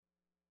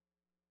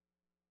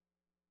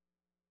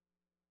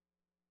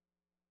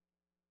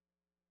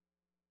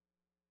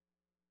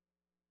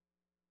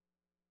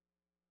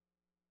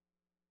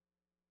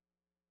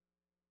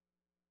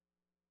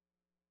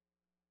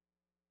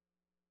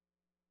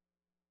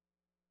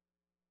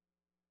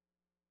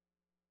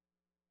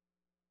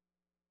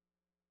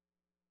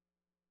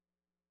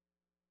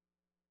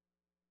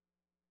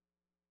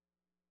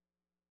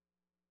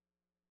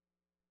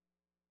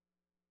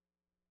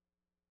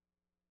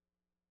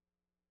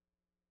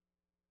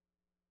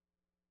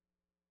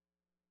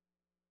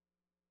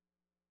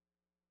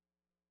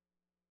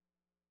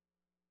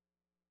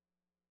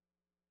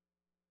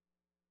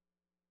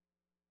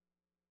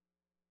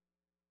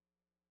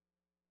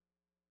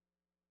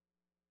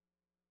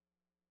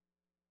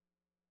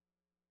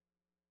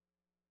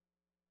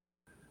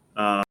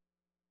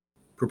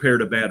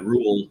prepared a bad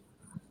rule.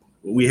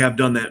 We have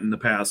done that in the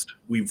past.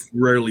 We've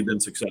rarely been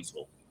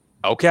successful.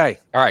 Okay.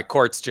 All right.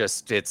 Court's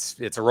just,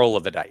 it's a roll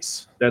of the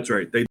dice. That's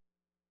right.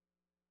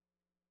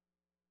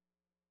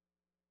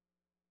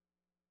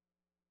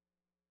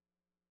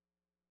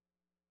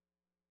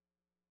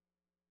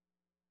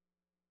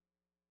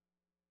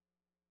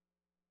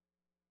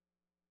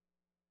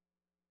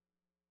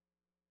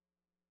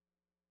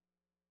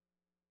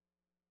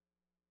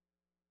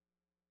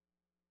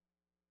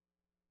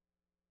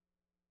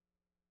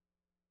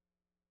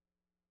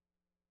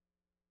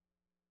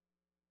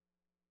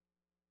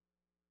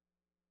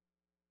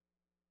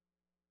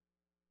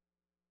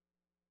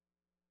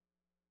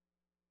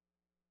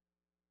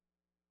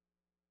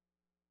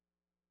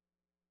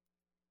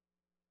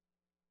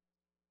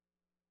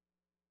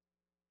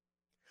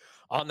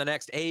 On the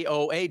next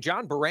AOA,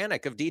 John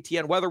Baranek of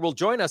DTN Weather will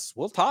join us.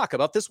 We'll talk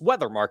about this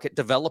weather market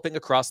developing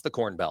across the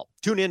Corn Belt.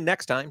 Tune in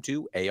next time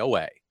to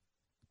AOA.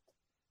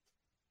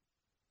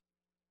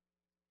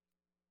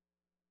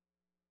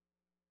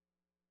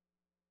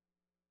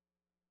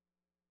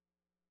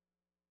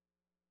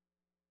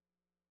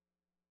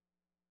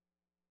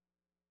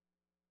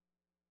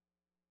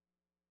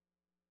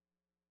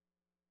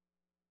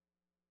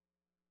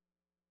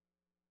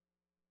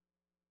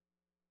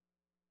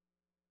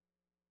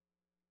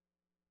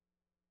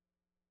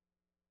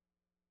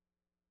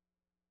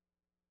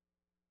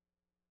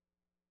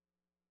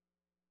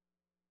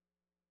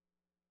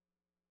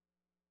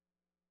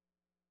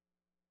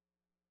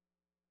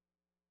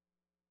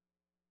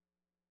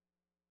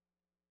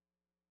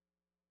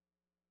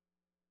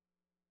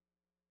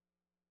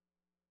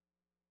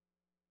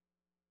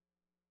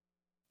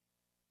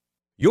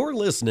 You're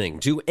listening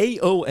to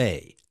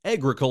AOA,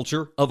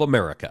 Agriculture of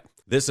America.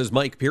 This is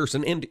Mike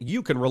Pearson, and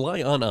you can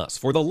rely on us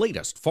for the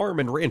latest farm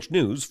and ranch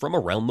news from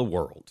around the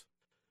world.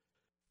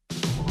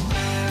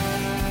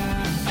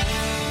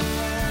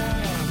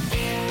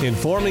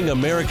 Informing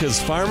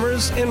America's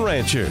farmers and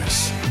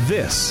ranchers.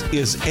 This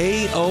is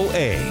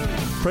AOA,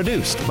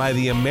 produced by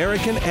the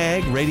American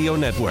Ag Radio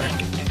Network.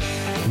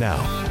 Now,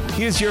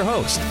 here's your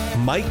host,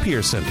 Mike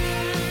Pearson.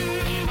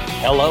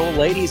 Hello,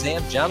 ladies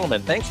and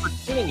gentlemen. Thanks for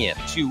tuning in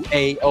to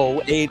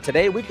AOA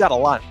today. We've got a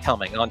lot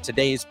coming on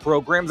today's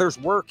program. There's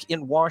work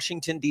in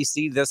Washington,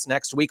 D.C. this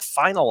next week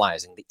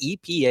finalizing the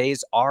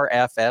EPA's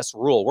RFS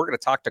rule. We're going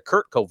to talk to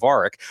Kurt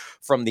Kovarik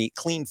from the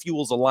Clean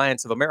Fuels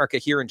Alliance of America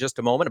here in just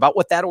a moment about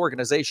what that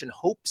organization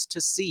hopes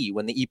to see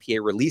when the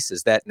EPA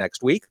releases that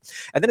next week.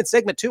 And then in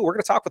segment 2, we're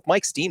going to talk with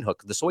Mike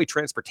Steenhoek of the Soy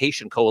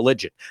Transportation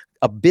Coalition,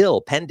 a bill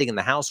pending in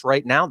the House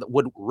right now that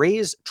would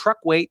raise truck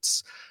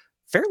weights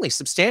fairly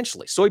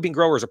substantially. Soybean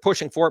growers are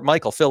pushing for it.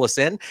 Mike will fill us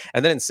in.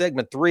 And then in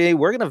segment 3,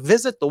 we're going to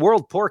visit the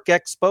World Pork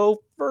Expo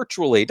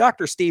virtually.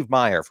 Dr. Steve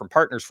Meyer from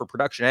Partners for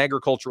Production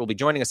Agriculture will be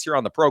joining us here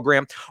on the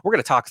program. We're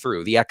going to talk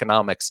through the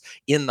economics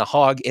in the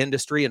hog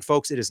industry. And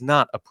folks, it is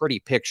not a pretty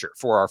picture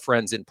for our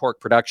friends in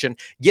pork production.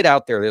 Get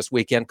out there this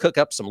weekend, cook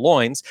up some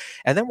loins.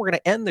 And then we're going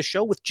to end the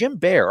show with Jim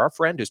Bair, our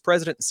friend who's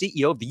president and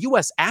CEO of the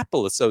U.S.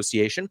 Apple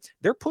Association.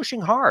 They're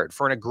pushing hard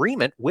for an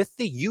agreement with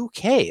the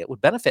UK. It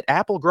would benefit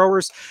apple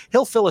growers.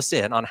 He'll fill us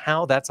in on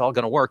how that's all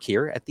going to work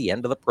here at the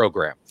end of the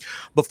program.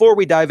 Before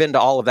we dive into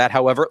all of that,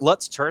 however,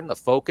 let's turn the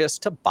focus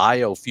to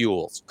biofuels.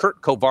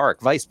 Kurt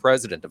Kovarik, Vice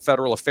President of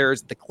Federal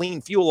Affairs at the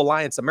Clean Fuel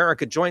Alliance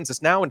America, joins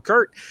us now. And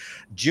Kurt,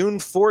 June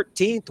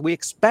 14th, we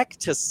expect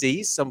to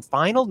see some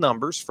final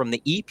numbers from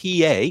the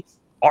EPA.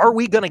 Are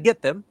we going to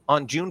get them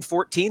on June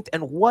 14th?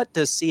 And what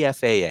does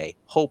CFAA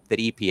hope that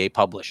EPA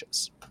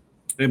publishes?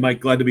 Hey, Mike,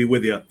 glad to be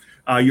with you.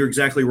 You're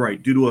exactly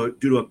right. Due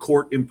to a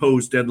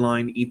court-imposed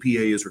deadline,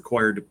 EPA is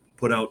required to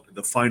put out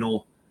the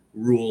final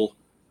rule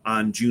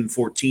on June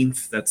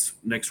 14th. That's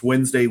next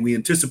Wednesday. We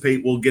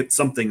anticipate we'll get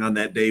something on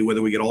that day,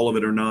 whether we get all of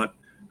it or not,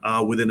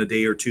 within a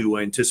day or two.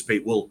 I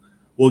anticipate we'll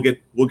get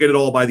it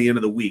all by the end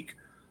of the week.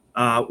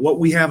 What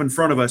we have in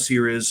front of us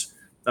here is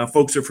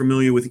folks are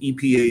familiar with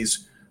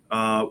EPA's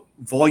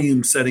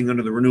volume setting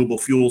under the renewable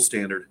fuel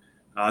standard.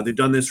 They've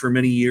done this for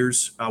many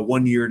years,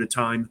 1 year at a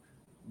time.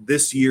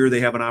 This year, they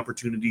have an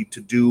opportunity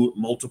to do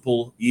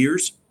multiple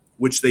years,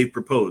 which they've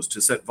proposed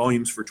to set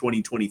volumes for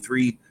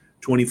 2023,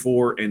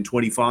 24, and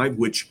 25,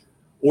 which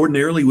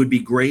ordinarily would be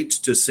great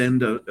to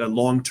send a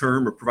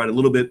long-term or provide a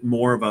little bit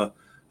more of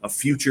a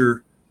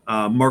future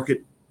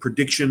market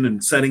prediction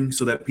and setting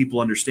so that people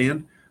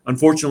understand.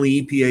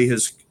 Unfortunately, EPA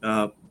has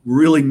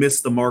really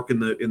missed the mark in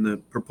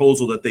the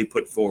proposal that they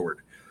put forward.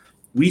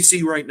 We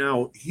see right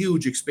now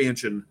huge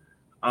expansion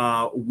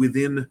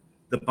within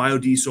the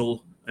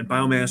biodiesel and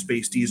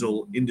biomass-based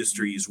diesel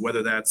industries,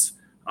 whether that's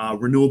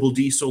renewable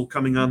diesel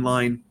coming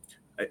online,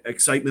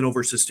 excitement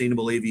over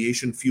sustainable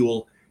aviation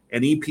fuel,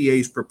 and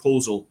EPA's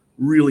proposal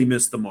really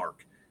missed the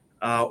mark.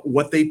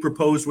 What they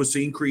proposed was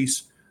to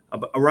increase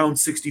around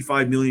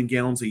 65 million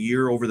gallons a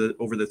year over the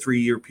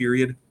 3-year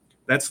period.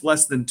 That's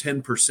less than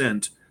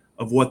 10%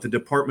 of what the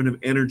Department of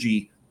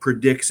Energy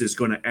predicts is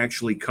going to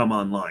actually come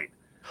online.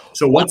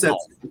 So what's that?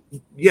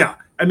 Yeah,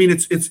 I mean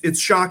it's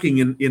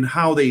shocking in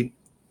how they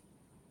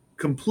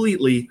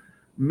completely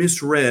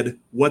misread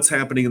what's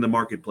happening in the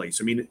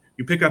marketplace. I mean,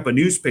 you pick up a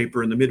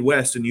newspaper in the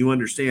Midwest and you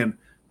understand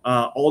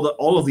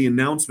all of the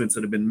announcements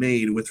that have been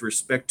made with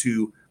respect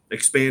to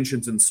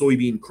expansions in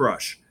soybean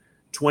crush.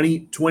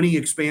 20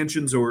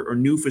 expansions or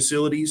new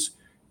facilities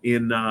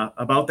in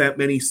about that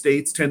many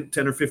states, 10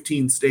 or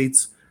 15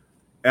 states,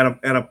 at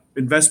a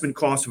investment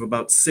cost of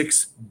about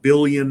 $6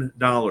 billion,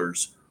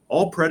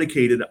 all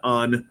predicated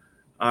on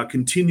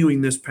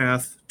continuing this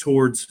path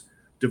towards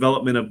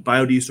development of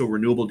biodiesel,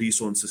 renewable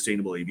diesel, and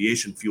sustainable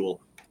aviation fuel,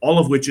 all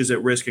of which is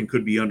at risk and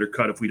could be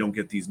undercut if we don't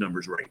get these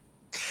numbers right.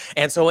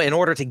 And so in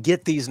order to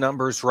get these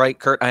numbers right,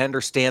 Kurt, I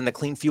understand the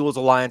Clean Fuels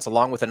Alliance,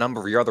 along with a number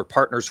of your other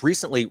partners,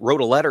 recently wrote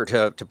a letter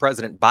to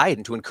President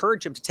Biden to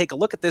encourage him to take a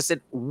look at this.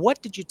 And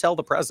what did you tell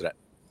the president?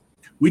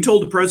 We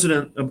told the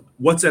president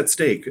what's at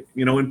stake,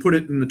 and put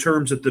it in the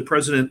terms that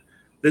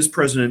this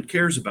president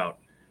cares about.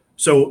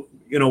 So,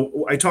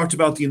 I talked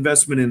about the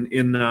investment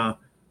in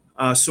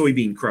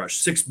soybean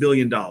crush, $6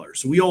 billion.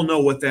 So we all know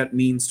what that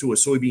means to a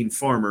soybean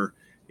farmer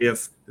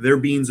if their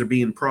beans are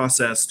being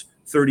processed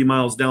 30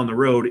 miles down the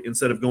road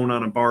instead of going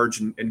on a barge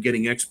and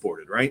getting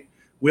exported, right?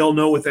 We all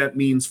know what that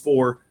means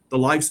for the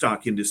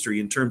livestock industry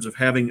in terms of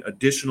having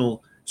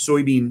additional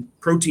soybean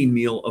protein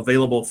meal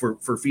available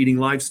for feeding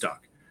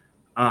livestock.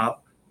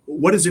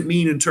 What does it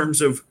mean in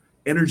terms of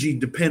energy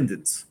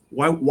dependence?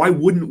 Why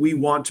wouldn't we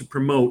want to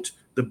promote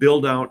the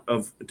build out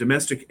of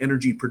domestic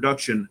energy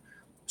production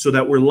so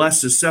that we're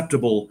less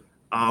susceptible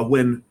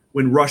when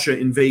Russia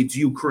invades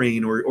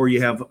Ukraine or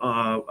you have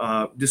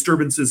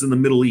disturbances in the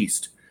Middle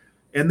East?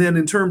 And then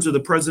in terms of the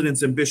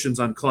president's ambitions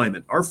on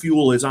climate, our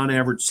fuel is on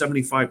average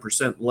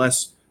 75%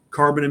 less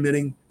carbon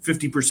emitting,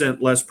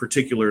 50% less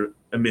particulate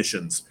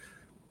emissions,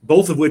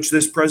 both of which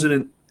this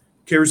president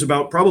cares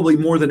about probably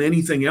more than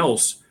anything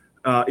else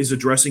is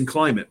addressing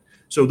climate.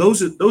 So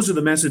those are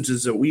the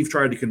messages that we've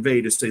tried to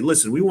convey to say,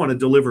 listen, we want to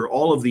deliver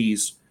all of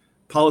these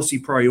policy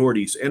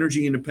priorities,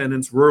 energy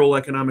independence, rural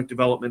economic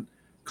development,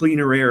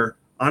 cleaner air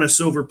on a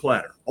silver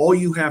platter. All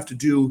you have to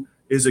do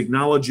is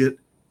acknowledge it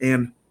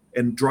and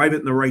drive it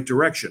in the right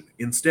direction.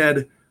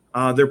 Instead,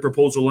 their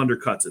proposal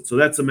undercuts it. So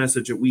that's the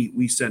message that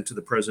we sent to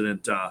the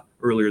president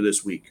earlier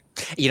this week.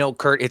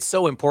 Kurt, it's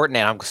so important,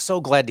 and I'm so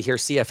glad to hear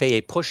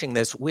CFAA pushing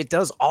this. It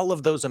does all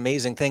of those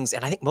amazing things,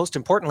 and I think most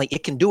importantly,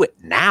 it can do it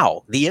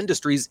now. The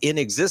industry's in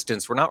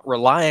existence. We're not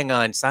relying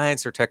on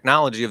science or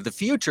technology of the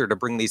future to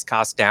bring these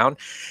costs down.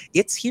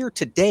 It's here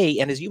today,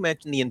 and as you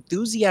mentioned, the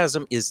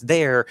enthusiasm is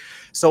there.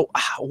 So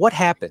what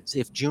happens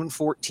if June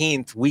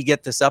 14th we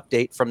get this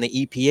update from the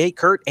EPA,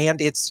 Kurt, and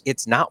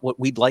it's not what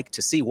we'd like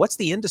to see? What's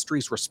the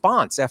industry's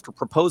response after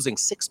proposing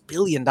 $6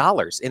 billion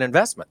in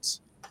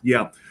investments?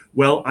 Yeah.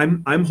 Well,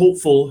 I'm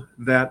hopeful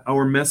that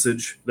our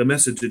message, the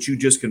message that you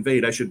just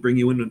conveyed, I should bring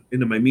you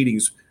into my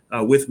meetings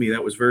with me.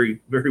 That was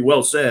very, very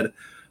well said.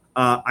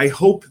 I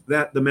hope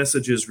that the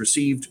message is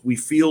received. We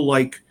feel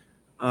like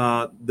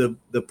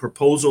the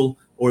proposal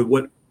or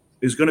what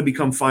is going to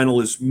become final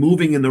is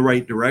moving in the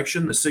right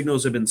direction. The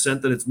signals have been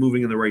sent that it's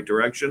moving in the right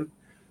direction.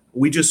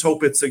 We just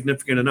hope it's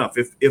significant enough.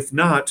 If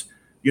not,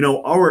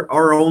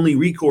 our only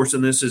recourse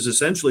in this is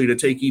essentially to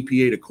take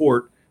EPA to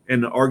court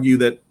and argue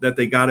that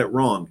they got it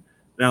wrong.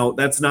 Now,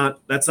 that's not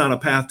a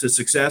path to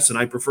success, and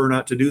I prefer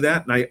not to do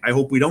that, and I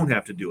hope we don't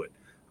have to do it.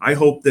 I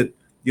hope that,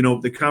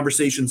 the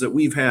conversations that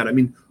we've had,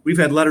 we've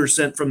had letters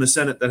sent from the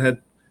Senate that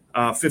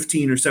had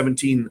 15 or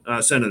 17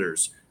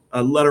 senators,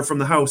 a letter from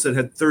the House that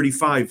had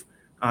 35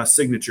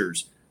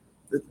 signatures.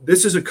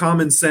 This is a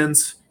common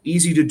sense,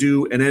 easy to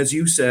do, and as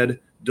you said,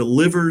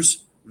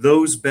 delivers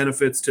those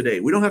benefits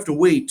today. We don't have to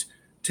wait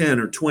 10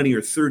 or 20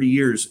 or 30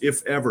 years,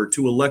 if ever,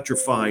 to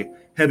electrify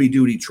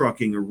heavy-duty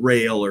trucking or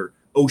rail or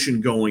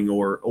ocean going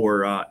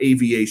or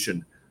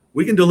aviation.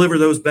 We can deliver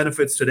those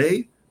benefits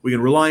today. We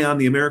can rely on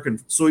the American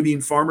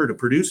soybean farmer to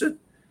produce it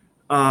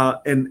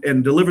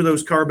and deliver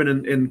those carbon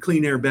and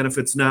clean air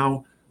benefits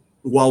now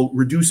while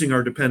reducing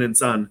our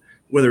dependence on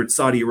whether it's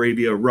Saudi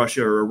Arabia,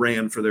 Russia, or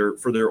Iran for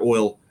their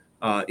oil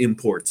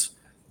imports.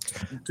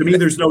 To me,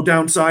 there's no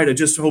downside. I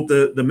just hope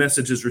the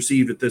message is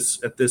received at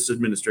this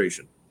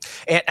administration.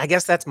 And I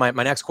guess that's my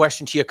next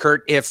question to you,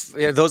 Kurt. If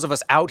those of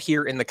us out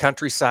here in the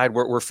countryside,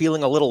 we're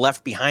feeling a little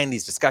left behind,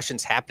 these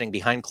discussions happening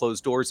behind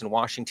closed doors in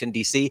Washington,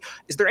 D.C.,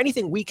 is there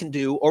anything we can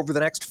do over the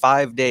next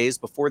 5 days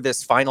before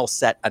this final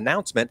set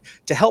announcement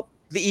to help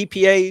the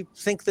EPA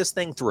think this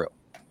thing through?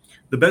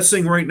 The best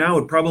thing right now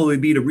would probably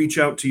be to reach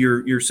out to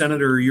your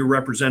senator or your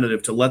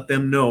representative to let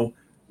them know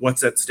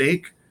what's at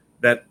stake,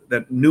 that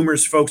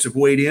numerous folks have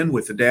weighed in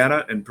with the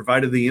data and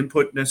provided the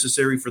input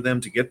necessary for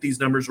them to get these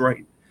numbers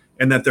right,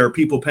 and that there are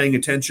people paying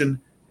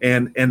attention,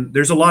 and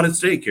there's a lot at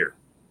stake here.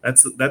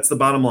 That's the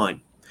bottom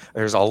line.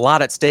 There's a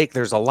lot at stake.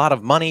 There's a lot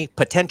of money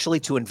potentially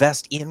to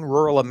invest in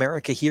rural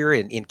America here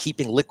in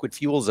keeping liquid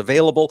fuels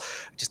available.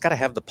 Just got to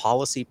have the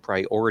policy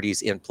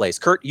priorities in place.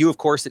 Kurt, you, of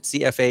course, at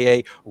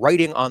CFAA,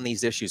 writing on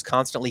these issues,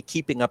 constantly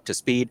keeping up to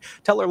speed.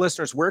 Tell our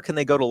listeners, where can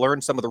they go to learn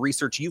some of the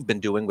research you've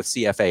been doing with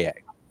CFAA?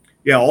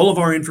 Yeah, all of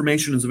our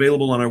information is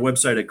available on our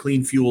website at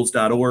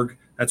cleanfuels.org.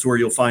 That's where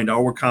you'll find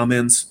our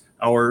comments,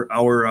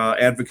 our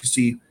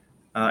advocacy,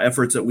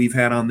 efforts that we've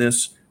had on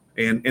this,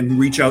 and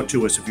reach out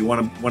to us if you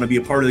want to be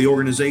a part of the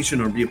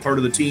organization or be a part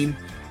of the team.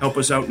 Help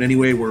us out in any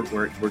way.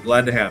 We're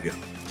glad to have you.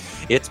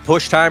 It's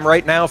push time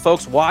right now,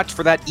 folks. Watch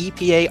for that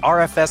EPA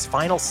RFS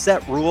final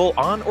set rule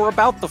on or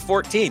about the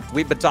 14th.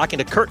 We've been talking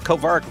to Kurt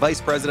Kovarik, Vice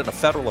President of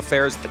Federal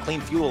Affairs at the Clean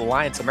Fuel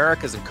Alliance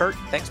Americas. And Kurt,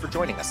 thanks for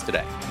joining us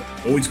today.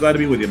 Always glad to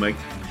be with you, Mike.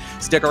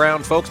 Stick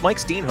around, folks. Mike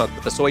Steenhoek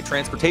with the Soy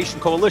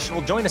Transportation Coalition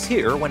will join us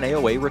here when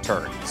AOA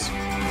returns.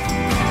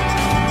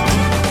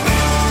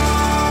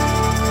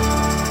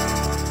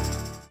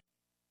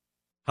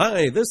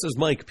 Hi, this is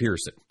Mike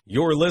Pearson.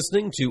 You're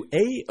listening to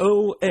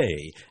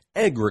AOA,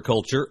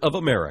 Agriculture of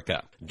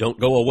America. Don't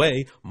go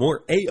away.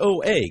 More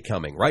AOA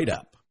coming right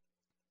up.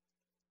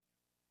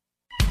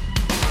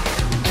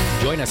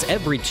 Join us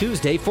every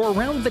Tuesday for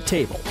Around the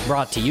Table,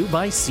 brought to you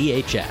by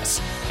CHS,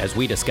 as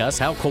we discuss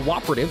how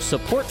cooperatives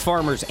support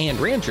farmers and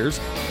ranchers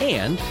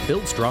and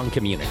build strong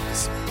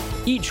communities.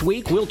 Each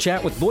week, we'll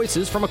chat with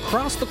voices from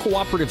across the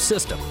cooperative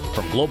system.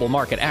 From global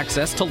market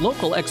access to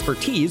local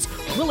expertise,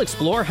 we'll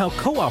explore how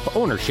co-op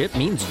ownership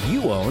means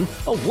you own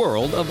a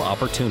world of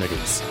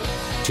opportunities.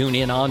 Tune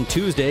in on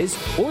Tuesdays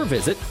or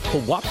visit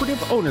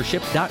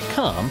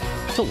cooperativeownership.com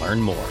to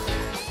learn more.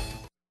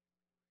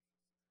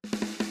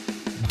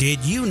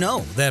 Did you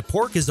know that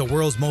pork is the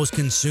world's most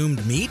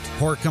consumed meat?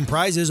 Pork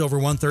comprises over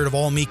 1/3 of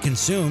all meat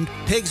consumed.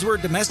 Pigs were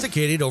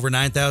domesticated over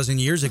 9,000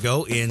 years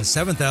ago in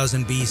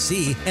 7,000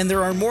 BC, and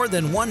there are more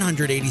than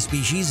 180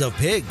 species of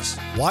pigs.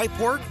 Why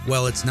pork?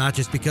 Well, it's not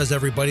just because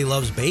everybody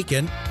loves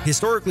bacon.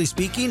 Historically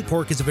speaking,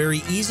 pork is a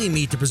very easy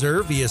meat to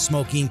preserve via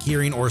smoking,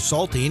 curing, or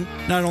salting.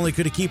 Not only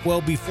could it keep well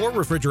before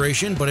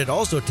refrigeration, but it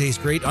also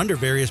tastes great under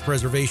various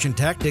preservation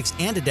tactics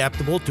and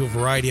adaptable to a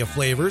variety of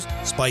flavors,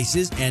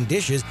 spices, and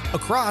dishes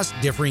across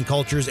different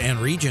cultures and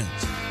regions.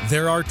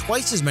 There are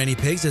twice as many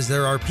pigs as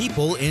there are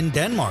people in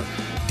Denmark.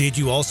 Did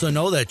you also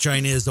know that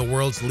China is the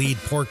world's lead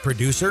pork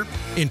producer?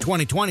 In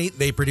 2020,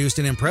 they produced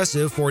an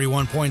impressive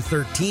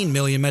 41.13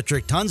 million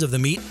metric tons of the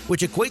meat,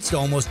 which equates to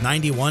almost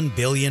 91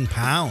 billion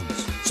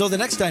pounds. So the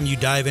next time you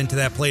dive into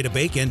that plate of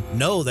bacon,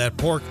 know that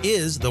pork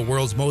is the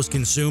world's most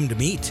consumed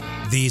meat.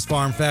 These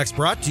farm facts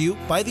brought to you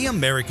by the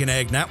American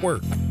Ag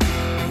Network.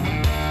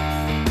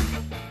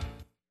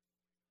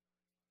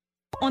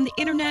 On the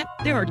internet,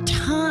 there are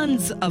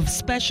tons of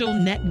special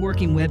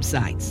networking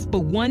websites, but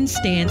one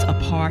stands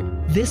apart.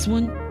 This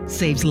one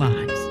saves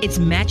lives. It's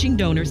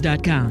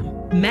matchingdonors.com.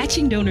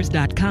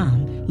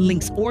 Matchingdonors.com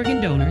links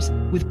organ donors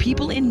with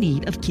people in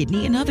need of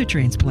kidney and other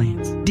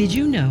transplants. Did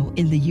you know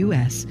in the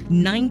U.S.,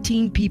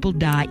 19 people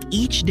die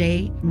each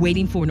day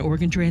waiting for an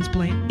organ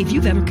transplant? If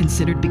you've ever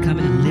considered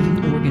becoming a living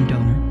organ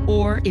donor,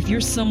 or if you're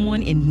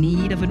someone in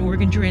need of an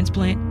organ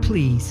transplant,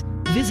 please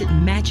visit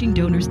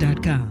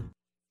matchingdonors.com.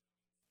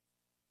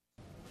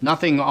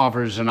 Nothing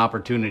offers an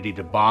opportunity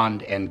to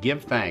bond and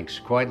give thanks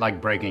quite like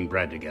breaking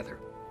bread together.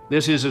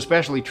 This is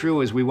especially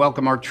true as we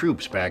welcome our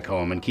troops back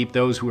home and keep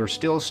those who are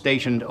still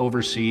stationed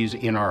overseas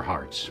in our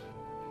hearts.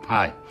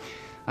 Hi,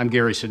 I'm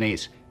Gary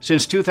Sinise.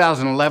 Since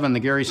 2011,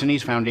 the Gary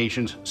Sinise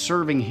Foundation's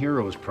Serving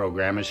Heroes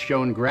program has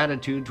shown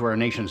gratitude to our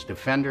nation's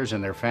defenders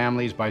and their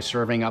families by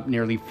serving up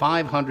nearly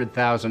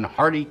 500,000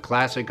 hearty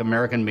classic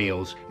American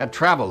meals at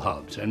travel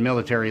hubs and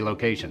military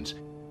locations.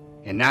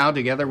 And now,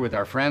 together with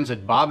our friends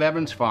at Bob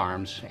Evans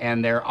Farms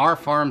and their Our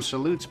Farm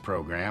Salutes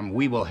program,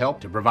 we will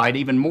help to provide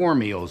even more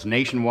meals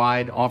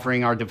nationwide,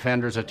 offering our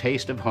defenders a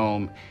taste of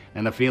home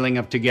and a feeling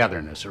of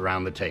togetherness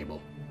around the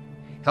table.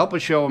 Help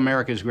us show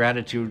America's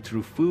gratitude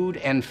through food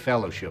and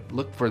fellowship.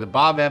 Look for the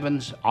Bob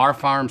Evans Our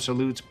Farm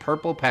Salutes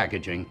purple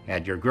packaging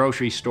at your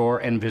grocery store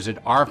and visit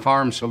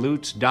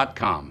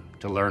ourfarmsalutes.com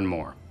to learn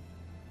more.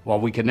 While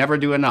we can never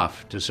do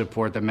enough to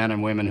support the men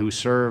and women who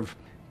serve,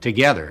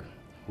 together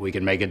we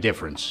can make a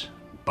difference,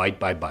 bite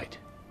by bite.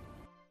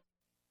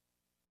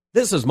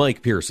 This is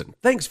Mike Pearson.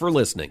 Thanks for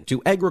listening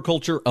to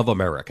Agriculture of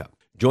America.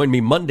 Join me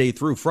Monday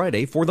through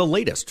Friday for the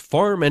latest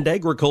farm and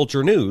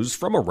agriculture news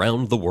from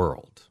around the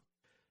world.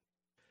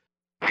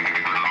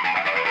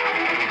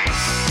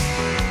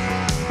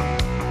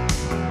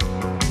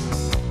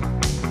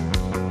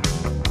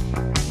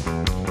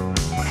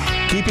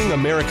 Keeping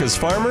America's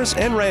farmers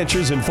and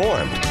ranchers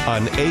informed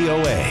on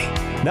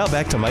AOA. Now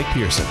back to Mike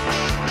Pearson.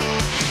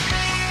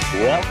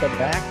 Welcome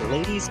back,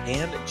 ladies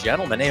and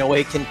gentlemen.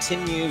 AOA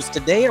continues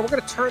today, and we're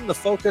going to turn the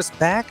focus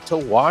back to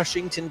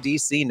Washington,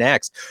 D.C.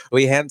 next.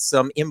 We had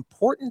some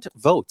important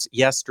votes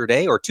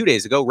yesterday, or 2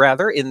 days ago,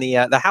 rather, in the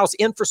House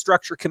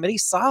Infrastructure Committee.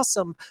 Saw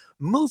some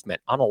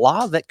movement on a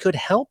law that could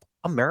help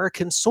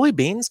American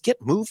soybeans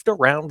get moved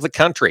around the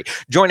country.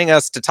 Joining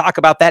us to talk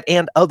about that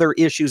and other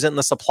issues in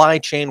the supply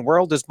chain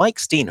world is Mike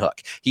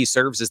Steenhoek. He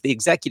serves as the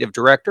executive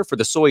director for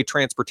the Soy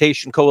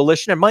Transportation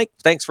Coalition. And Mike,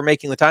 thanks for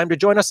making the time to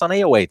join us on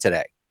AOA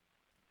today.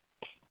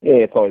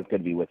 Hey, it's always good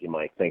to be with you,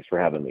 Mike. Thanks for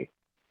having me.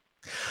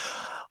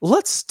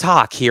 Let's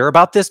talk here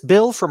about this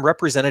bill from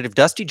Representative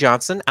Dusty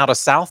Johnson out of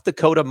South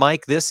Dakota.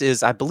 Mike, this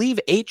is, I believe,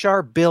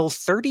 H.R. Bill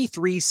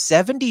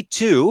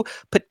 3372,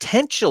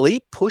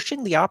 potentially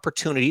pushing the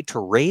opportunity to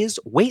raise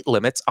weight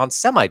limits on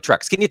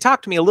semi-trucks. Can you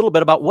talk to me a little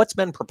bit about what's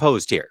been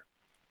proposed here?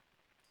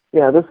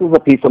 Yeah, this is a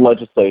piece of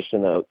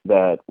legislation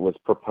that was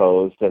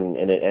proposed, and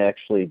it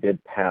actually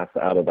did pass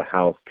out of the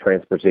House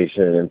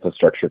Transportation and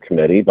Infrastructure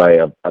Committee by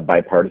a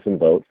bipartisan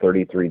vote,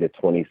 33 to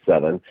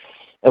 27.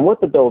 And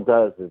what the bill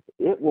does is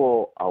it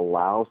will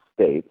allow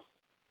states,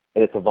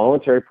 and it's a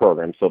voluntary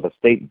program, so if a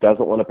state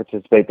doesn't want to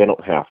participate, they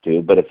don't have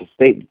to, but if a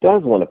state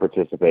does want to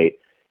participate,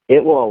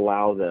 it will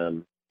allow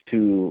them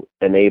to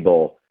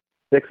enable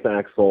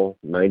six-axle,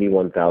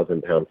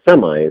 91,000-pound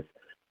semis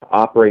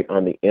operate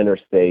on the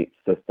interstate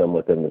system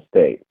within the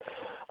state.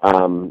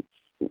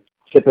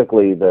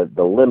 Typically, the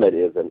limit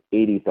is an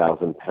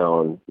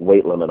 80,000-pound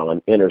weight limit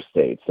on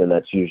interstates, and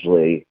that's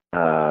usually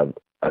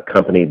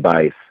accompanied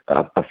by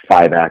a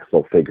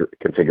five-axle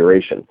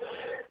configuration.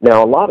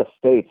 Now, a lot of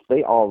states,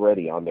 they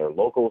already, on their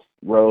local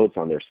roads,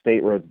 on their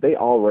state roads, they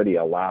already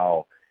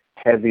allow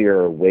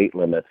heavier weight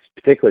limits,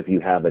 particularly if you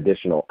have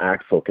additional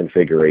axle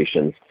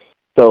configurations.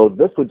 So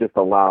this would just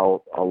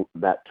allow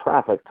that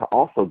traffic to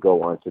also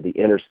go onto the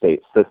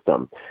interstate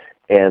system.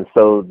 And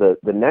so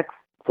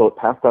so it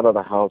passed out of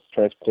the House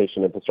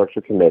Transportation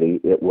Infrastructure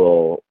Committee. It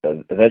will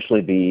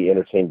eventually be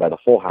entertained by the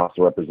full House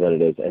of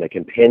Representatives, and a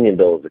companion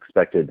bill is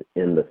expected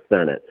in the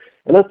Senate.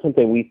 And that's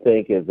something we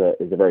think is a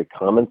very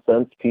common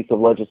sense piece of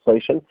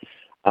legislation.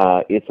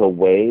 It's a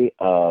way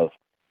of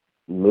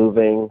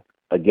moving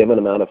a given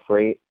amount of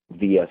freight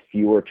via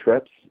fewer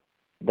trips.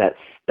 That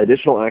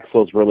additional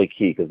axle is really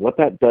key, because what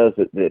that does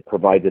is it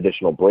provides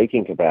additional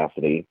braking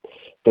capacity,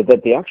 but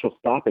that the actual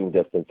stopping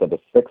distance of a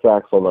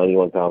six-axle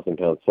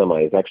 91,000-pound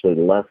semi is actually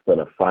less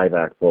than a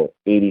five-axle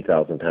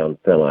 80,000-pound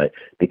semi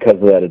because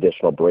of that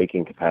additional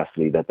braking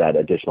capacity that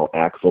additional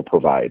axle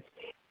provides.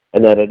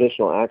 And that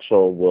additional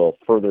axle will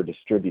further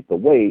distribute the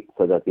weight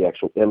so that the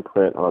actual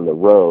imprint on the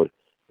road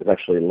is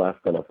actually less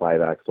than a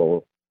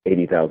five-axle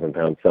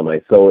 80,000-pound semi.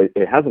 So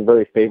it has a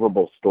very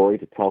favorable story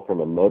to tell from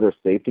a motor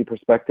safety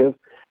perspective,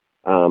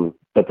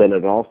 but then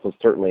it also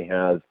certainly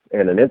has,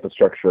 and an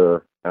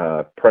infrastructure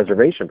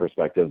preservation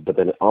perspective, but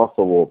then it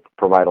also will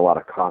provide a lot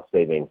of cost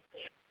savings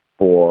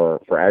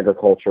for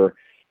agriculture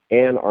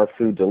and our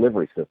food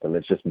delivery system.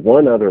 It's just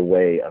one other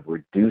way of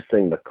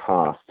reducing the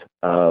cost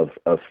of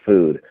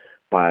food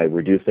by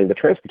reducing the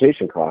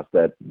transportation cost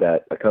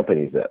that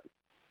accompanies it.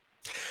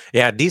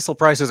 Yeah, diesel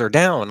prices are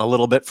down a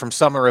little bit from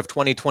summer of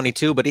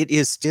 2022, but it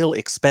is still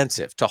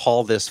expensive to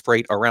haul this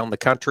freight around the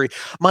country.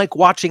 Mike,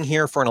 watching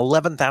here for an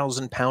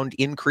 11,000-pound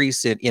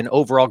increase in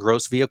overall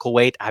gross vehicle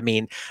weight. I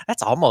mean,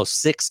 that's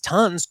almost 6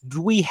 tons.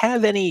 Do we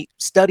have any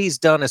studies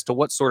done as to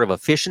what sort of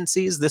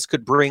efficiencies this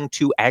could bring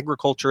to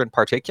agriculture in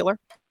particular?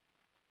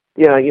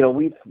 Yeah,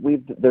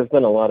 there's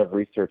been a lot of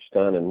research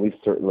done, and we've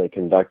certainly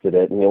conducted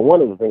it. And, one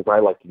of the things I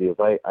like to do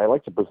is I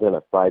like to present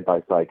a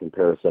side-by-side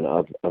comparison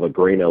of a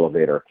grain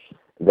elevator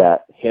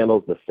that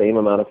handles the same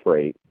amount of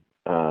freight.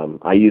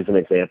 I use an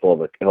example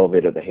of an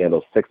elevator that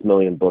handles 6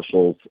 million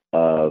bushels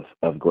of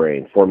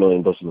grain, 4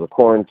 million bushels of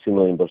corn, 2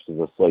 million bushels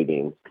of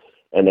soybeans,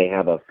 and they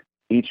have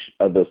each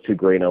of those two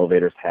grain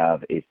elevators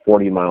have a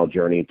 40-mile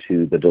journey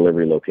to the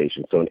delivery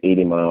location, so an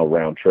 80-mile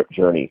round-trip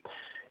journey.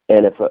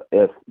 And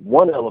if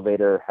one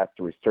elevator has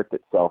to restrict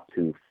itself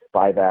to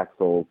 5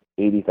 axles,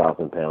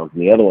 80,000 pounds,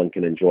 and the other one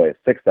can enjoy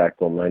a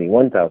 6-axle,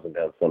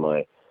 91,000-pound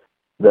semi,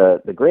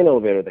 the grain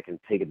elevator that can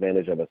take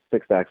advantage of a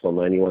 6-axle,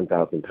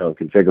 91,000-pound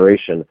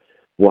configuration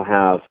will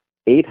have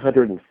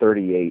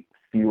 838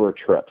 fewer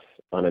trips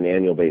on an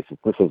annual basis.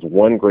 This is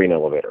one grain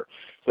elevator.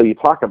 So you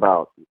talk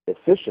about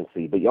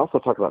efficiency, but you also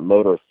talk about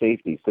motorist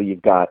safety. So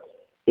you've got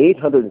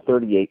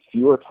 838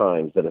 fewer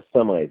times that a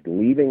semi is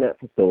leaving that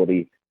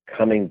facility,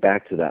 coming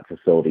back to that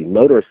facility.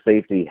 Motorist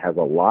safety has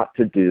a lot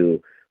to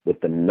do with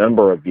the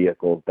number of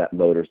vehicles that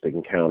motorists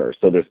encounter.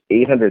 So there's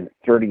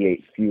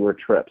 838 fewer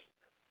trips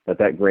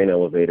that grain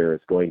elevator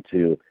is going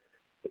to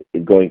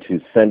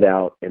send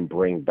out and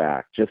bring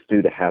back just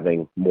due to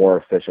having more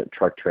efficient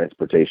truck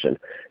transportation.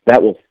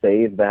 That will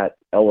save that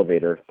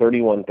elevator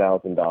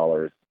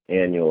 $31,000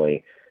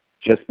 annually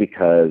just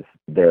because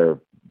they're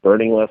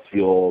burning less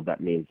fuel.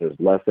 That means there's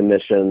less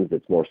emissions.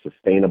 It's more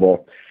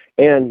sustainable.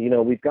 And,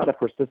 we've got a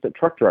persistent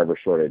truck driver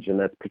shortage, and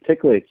that's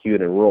particularly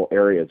acute in rural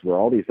areas where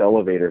all these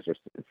elevators are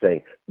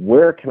saying,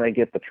 where can I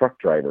get the truck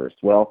drivers?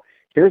 Well,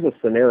 here's a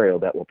scenario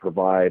that will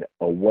provide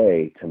a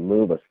way to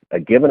move a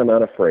given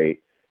amount of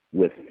freight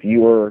with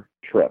fewer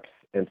trips.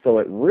 And so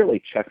it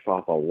really checks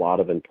off a lot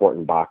of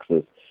important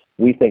boxes.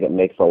 We think it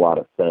makes a lot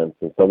of sense,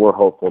 and so we're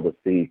hopeful to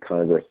see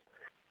Congress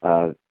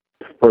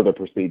further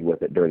proceed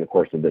with it during the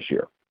course of this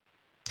year.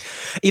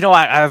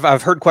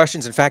 I've heard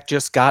questions. In fact,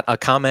 just got a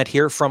comment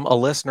here from a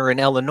listener in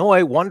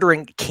Illinois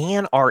wondering,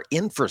 can our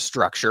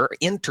infrastructure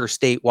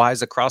interstate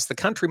wise across the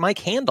country, Mike,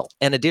 handle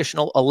an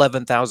additional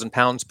 11,000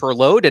 pounds per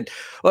load? And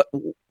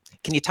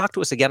can you talk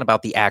to us again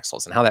about the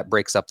axles and how that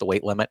breaks up the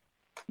weight limit?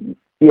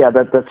 Yeah,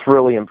 that's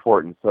really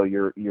important. So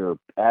you're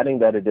adding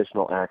that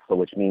additional axle,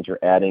 which means you're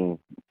adding,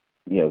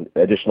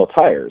 additional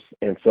tires.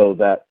 And so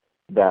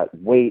that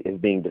weight is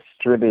being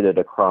distributed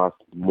across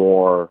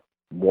more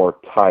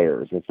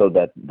tires, and so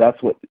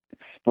that's what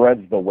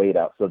spreads the weight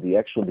out. So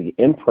the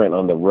imprint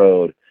on the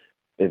road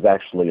is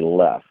actually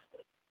less.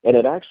 and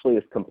it actually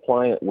is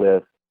compliant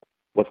with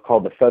what's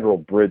called the Federal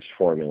Bridge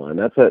Formula, and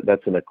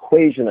that's an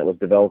equation that was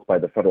developed by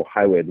the Federal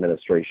Highway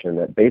Administration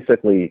that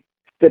basically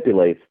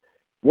stipulates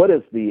what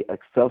is the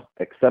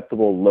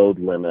acceptable load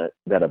limit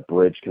that a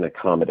bridge can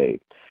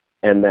accommodate,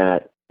 and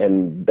that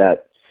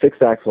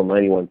 6-axle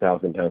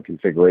 91,000-pound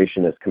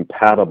configuration is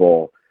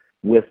compatible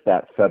with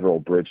that Federal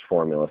Bridge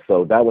Formula.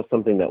 So that was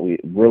something that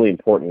really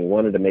important. We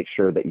wanted to make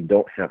sure that you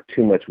don't have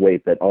too much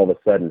weight that all of a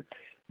sudden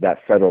that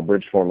Federal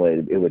Bridge Formula,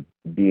 it would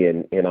be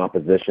in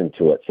opposition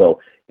to it. So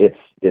it's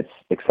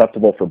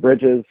acceptable for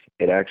bridges.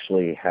 It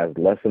actually has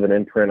less of an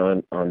imprint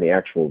on the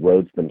actual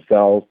roads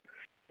themselves.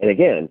 And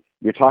again,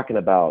 you're talking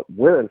about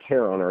wear and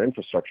tear on our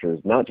infrastructure is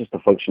not just a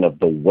function of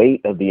the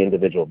weight of the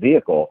individual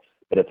vehicle,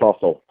 but it's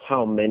also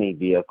how many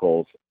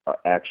vehicles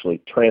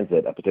actually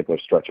transit a particular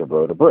stretch of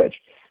road or bridge.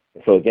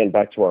 So again,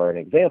 back to an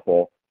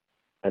example,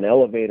 an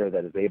elevator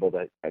that is able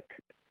to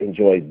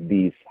enjoy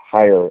these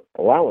higher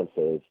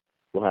allowances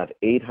will have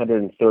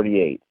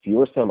 838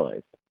 fewer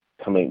semis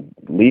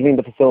leaving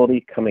the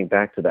facility, coming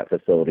back to that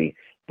facility.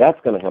 That's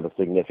going to have a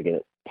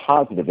significant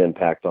positive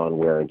impact on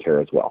wear and tear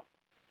as well.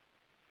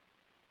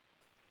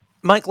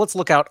 Mike, let's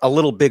look out a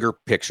little bigger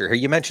picture here.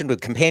 You mentioned with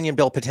companion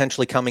bill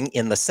potentially coming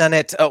in the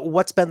Senate.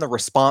 What's been the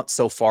response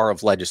so far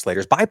of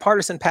legislators?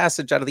 Bipartisan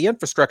passage out of the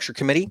Infrastructure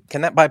Committee.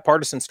 Can that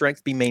bipartisan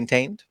strength be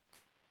maintained?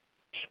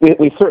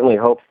 We certainly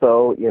hope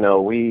so.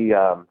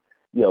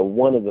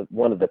 One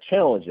of the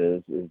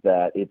challenges is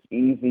that it's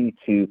easy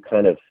to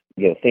kind of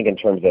think in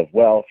terms of,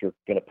 well, if you're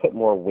going to put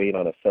more weight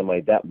on a semi,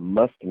 that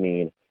must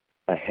mean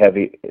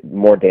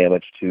more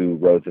damage to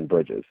roads and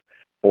bridges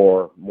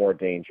or more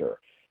danger.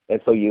 And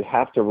so you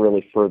have to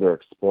really further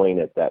explain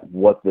it, that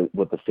what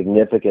the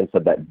significance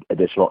of that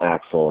additional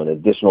axle and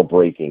additional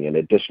braking and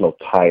additional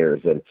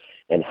tires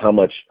and how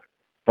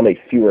many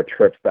fewer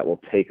trips that will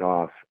take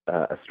off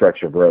a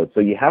stretch of road.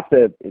 So you have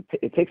to,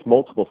 it takes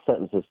multiple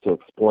sentences to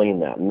explain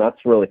that, and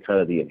that's really kind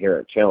of the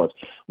inherent challenge.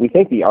 We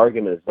think the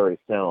argument is very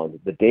sound,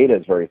 the data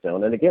is very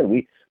sound, and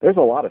again, there's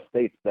a lot of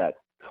states that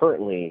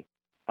currently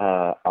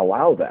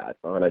allow that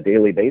on a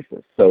daily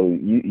basis. So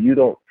you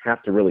don't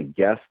have to really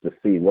guess to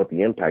see what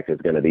the impact is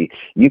going to be.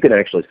 You can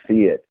actually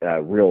see it,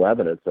 real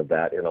evidence of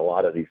that in a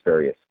lot of these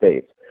various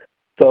states.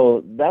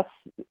 So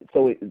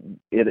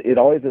it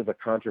always is a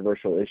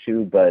controversial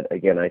issue, but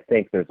again, I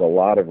think there's a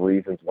lot of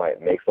reasons why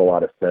it makes a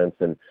lot of sense,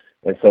 and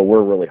so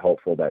we're really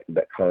hopeful that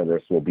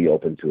Congress will be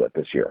open to it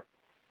this year.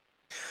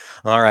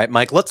 All right,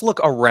 Mike, let's look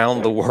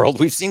around the world.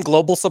 We've seen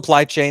global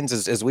supply chains,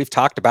 as we've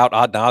talked about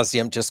ad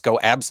nauseum, just go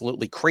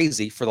absolutely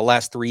crazy for the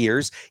last 3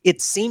 years.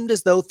 It seemed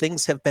as though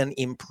things have been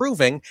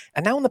improving.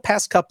 And now in the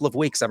past couple of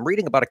weeks, I'm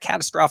reading about a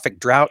catastrophic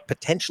drought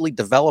potentially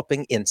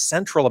developing in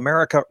Central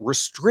America,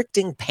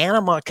 restricting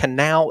Panama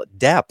Canal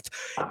depth.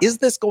 Is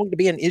this going to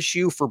be an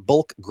issue for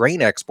bulk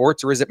grain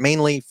exports, or is it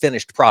mainly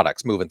finished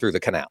products moving through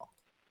the canal?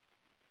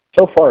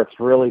 So far, it's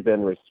really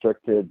been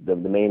restricted. The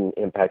main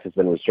impact has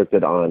been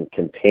restricted on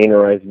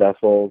containerized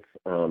vessels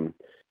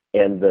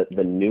and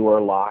the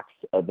newer locks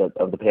of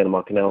the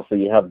Panama Canal. So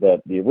you have the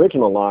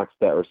original locks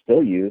that are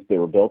still used. They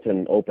were built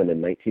and opened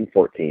in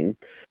 1914.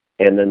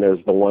 And then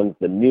there's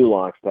the new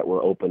locks that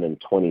were opened in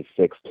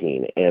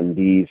 2016. And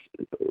these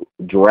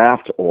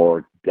draft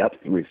or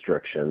depth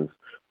restrictions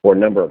or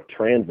number of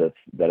transits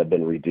that have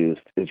been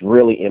reduced is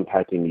really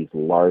impacting these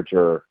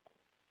larger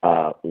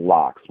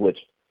locks, which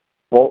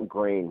bulk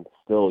grain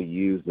still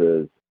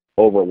uses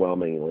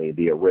overwhelmingly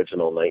the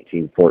original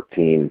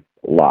 1914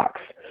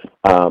 locks.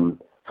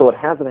 So it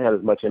hasn't had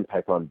as much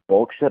impact on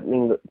bulk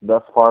shipping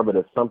thus far, but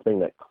it's something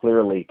that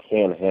clearly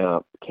can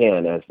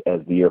as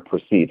the year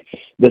proceeds.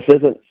 This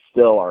isn't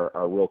still our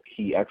real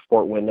key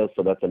export window,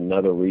 so that's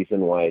another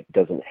reason why it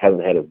hasn't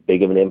had as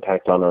big of an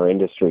impact on our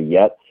industry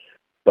yet.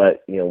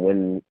 But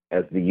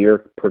as the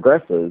year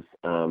progresses,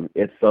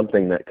 it's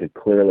something that could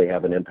clearly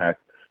have an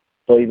impact.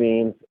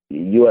 Soybeans,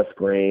 U.S.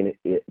 grain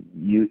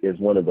is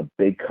one of the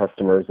big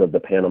customers of the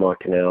Panama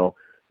Canal,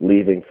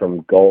 leaving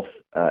from Gulf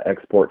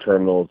export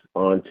terminals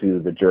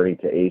onto the journey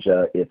to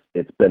Asia.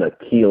 It's been a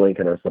key link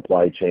in our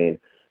supply chain.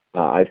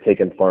 I've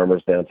taken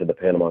farmers down to the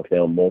Panama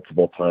Canal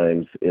multiple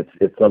times.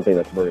 It's something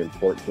that's very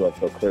important to us,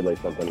 so clearly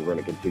something we're going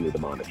to continue to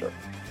monitor.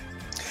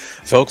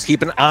 Folks,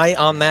 keep an eye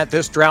on that.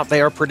 This drought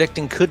they are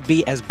predicting could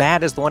be as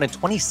bad as the one in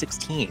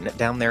 2016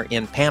 down there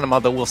in Panama,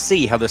 though we'll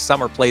see how this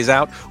summer plays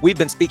out. We've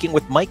been speaking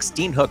with Mike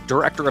Steenhoek,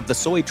 director of the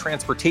Soy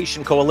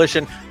Transportation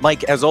Coalition.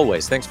 Mike, as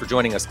always, thanks for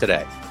joining us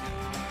today.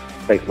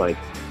 Thanks, Mike.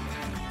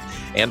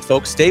 And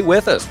folks, stay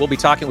with us. We'll be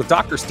talking with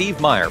Dr. Steve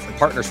Meyer from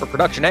Partners for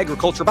Production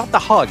Agriculture about the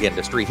hog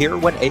industry here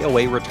when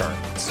AOA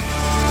returns.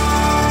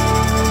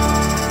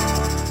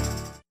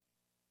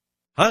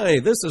 Hi,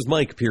 this is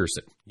Mike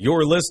Pearson.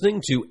 You're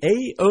listening to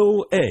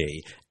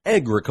AOA,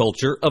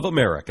 Agriculture of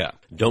America.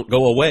 Don't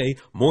go away.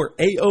 More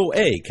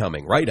AOA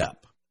coming right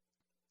up.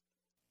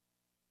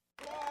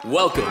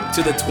 Welcome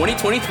to the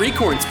 2023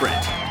 Corn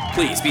Sprint.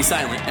 Please be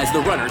silent as the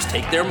runners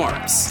take their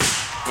marks.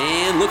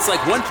 And looks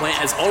like one plant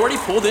has already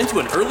pulled into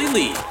an early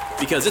lead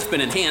because it's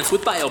been enhanced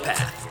with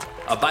BioPath,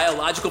 a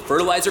biological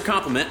fertilizer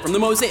complement from the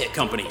Mosaic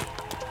Company.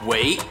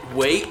 Wait,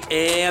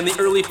 and the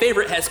early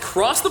favorite has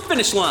crossed the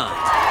finish line.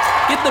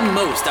 Get the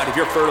most out of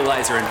your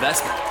fertilizer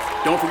investment.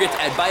 Don't forget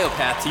to add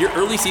BioPath to your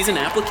early season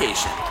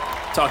application.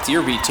 Talk to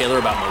your retailer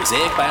about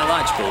Mosaic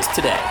Biologicals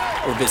today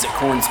or visit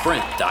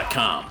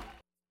cornsprint.com.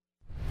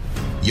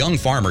 Young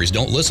farmers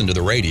don't listen to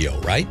the radio,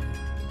 right?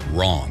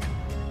 Wrong.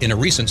 In a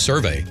recent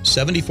survey,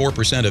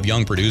 74% of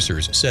young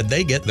producers said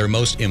they get their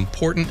most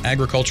important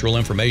agricultural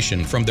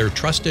information from their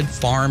trusted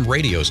farm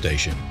radio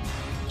station.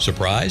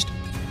 Surprised?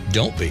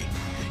 Don't be.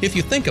 If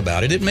you think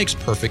about it, it makes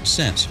perfect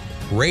sense.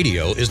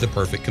 Radio is the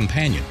perfect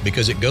companion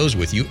because it goes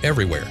with you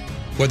everywhere.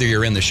 Whether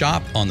you're in the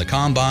shop, on the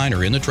combine,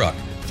 or in the truck,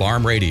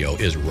 farm radio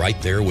is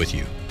right there with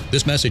you.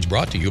 This message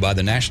brought to you by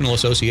the National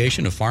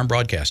Association of Farm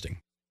Broadcasting.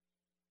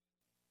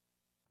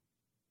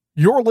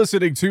 You're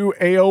listening to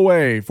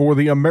AOA for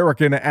the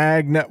American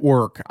Ag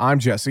Network. I'm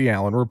Jesse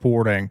Allen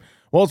reporting.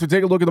 Well, as we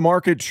take a look at the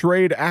market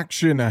trade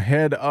action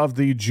ahead of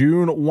the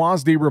June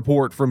WASDE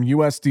report from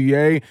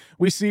USDA,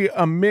 we see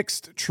a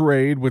mixed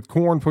trade with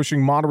corn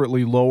pushing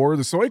moderately lower.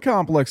 The soy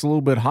complex a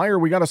little bit higher.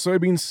 We got a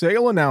soybean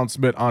sale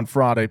announcement on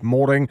Friday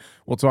morning.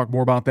 We'll talk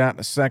more about that in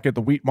a second.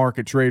 The wheat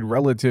market trade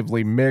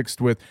relatively mixed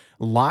with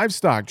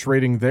livestock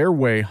trading their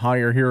way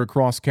higher here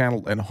across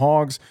cattle and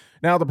hogs.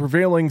 Now, the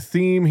prevailing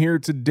theme here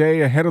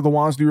today ahead of the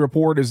WASDE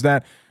report is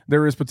that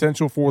there is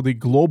potential for the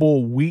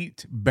global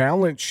wheat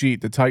balance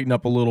sheet to tighten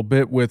up a little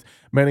bit with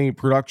many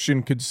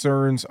production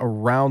concerns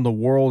around the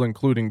world,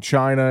 including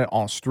China,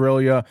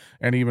 Australia,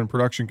 and even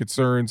production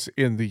concerns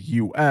in the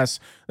U.S.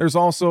 There's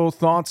also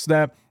thoughts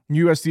that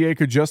USDA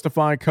could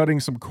justify cutting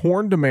some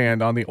corn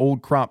demand on the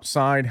old crop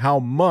side. How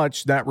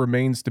much, that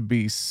remains to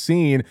be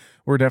seen.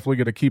 We're definitely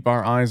going to keep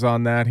our eyes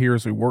on that here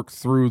as we work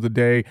through the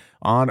day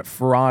on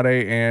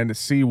Friday and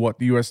see what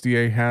the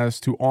USDA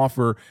has to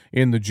offer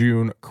in the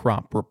June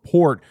crop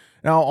report.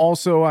 Now,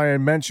 also, I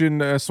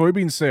mentioned a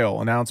soybean sale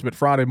announcement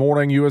Friday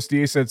morning.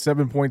 USDA said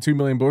 7.2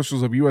 million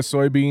bushels of U.S.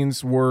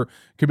 soybeans were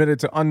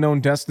committed to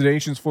unknown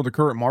destinations for the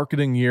current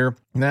marketing year.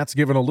 And that's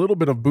given a little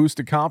bit of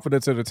boosted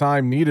confidence at a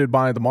time needed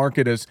by the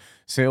market as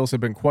sales have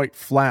been quite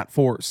flat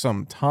for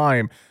some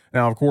time.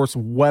 Now, of course,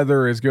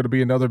 weather is going to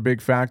be another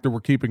big factor.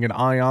 We're keeping an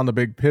eye on the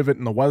big pivot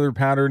in the weather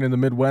pattern in the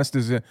Midwest.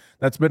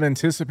 That's been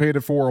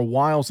anticipated for a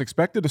while. It's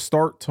expected to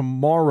start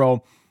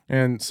tomorrow.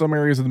 And some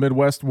areas of the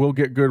Midwest will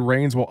get good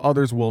rains while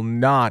others will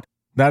not.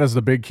 That is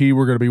the big key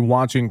we're going to be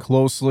watching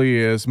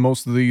closely, as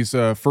most of these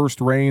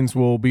first rains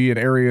will be in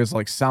areas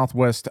like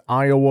southwest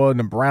Iowa,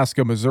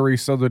 Nebraska, Missouri,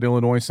 southern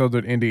Illinois,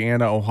 southern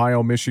Indiana,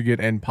 Ohio, Michigan,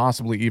 and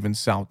possibly even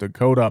South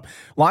Dakota.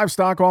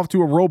 Livestock off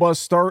to a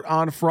robust start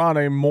on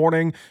Friday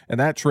morning, and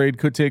that trade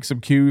could take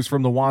some cues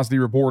from the WASDE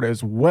report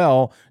as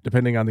well,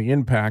 depending on the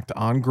impact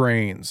on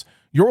grains.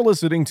 You're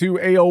listening to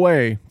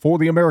AOA for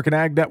the American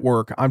Ag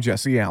Network. I'm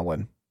Jesse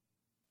Allen.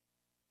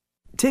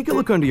 Take a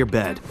look under your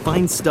bed.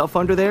 Find stuff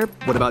under there?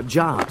 What about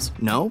jobs?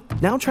 No?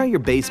 Now try your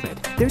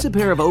basement. There's a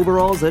pair of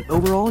overalls that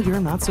overall you're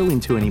not so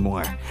into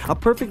anymore. A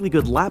perfectly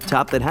good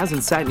laptop that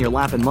hasn't sat in your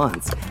lap in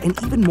months.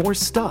 And even more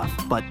stuff,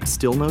 but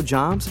still no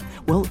jobs?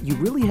 Well, you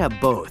really have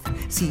both.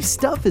 See,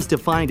 stuff is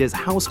defined as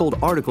household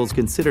articles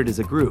considered as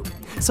a group.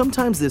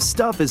 Sometimes this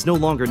stuff is no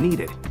longer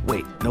needed.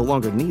 Wait, no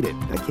longer needed?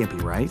 That can't be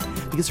right.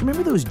 Because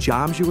remember those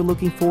jobs you were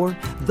looking for?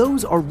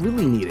 Those are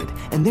really needed,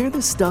 and they're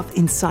the stuff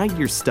inside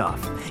your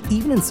stuff.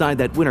 Even inside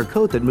that winter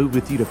coat that moved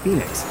with you to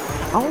Phoenix.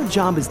 Our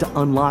job is to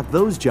unlock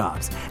those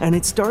jobs, and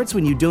it starts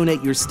when you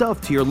donate your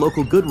stuff to your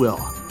local Goodwill.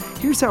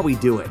 Here's how we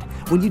do it.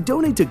 When you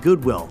donate to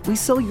Goodwill, we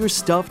sell your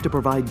stuff to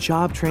provide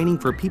job training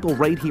for people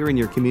right here in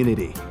your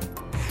community.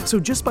 So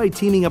just by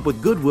teaming up with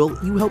Goodwill,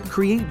 you help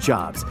create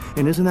jobs.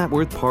 And isn't that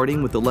worth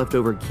parting with the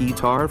leftover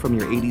keytar from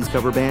your 80s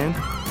cover band?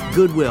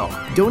 Goodwill.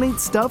 Donate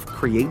stuff,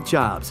 create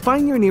jobs.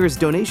 Find your nearest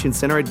donation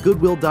center at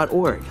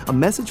goodwill.org. A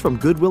message from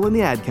Goodwill and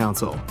the Ad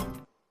Council.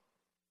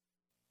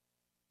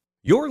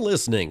 You're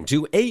listening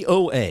to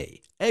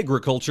AOA,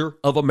 Agriculture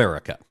of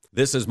America.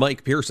 This is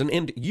Mike Pearson,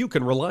 and you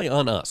can rely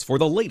on us for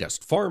the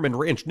latest farm and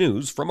ranch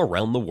news from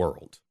around the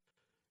world.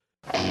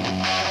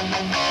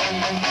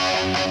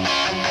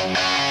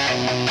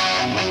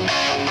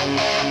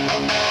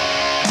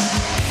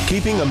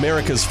 Keeping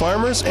America's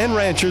farmers and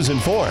ranchers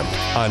informed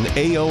on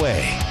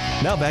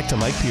AOA. Now back to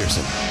Mike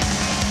Pearson.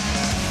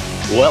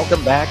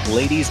 Welcome back,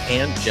 ladies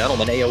and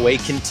gentlemen.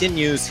 AOA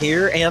continues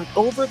here, and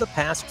over the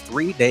past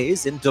 3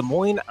 days in Des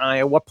Moines,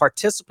 Iowa,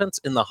 participants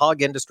in the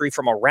hog industry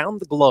from around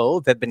the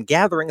globe have been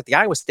gathering at the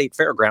Iowa State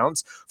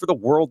Fairgrounds for the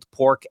World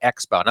Pork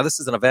Expo. Now, this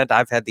is an event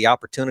I've had the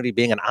opportunity,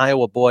 being an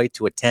Iowa boy,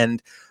 to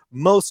attend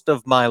most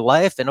of my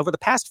life, and over the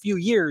past few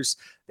years,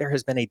 there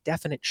has been a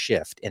definite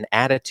shift in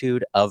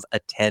attitude of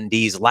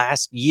attendees.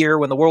 Last year,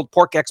 when the World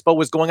Pork Expo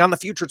was going on, the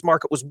futures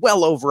market was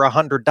well over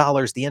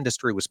 $100. The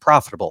industry was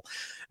profitable.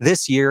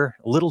 This year,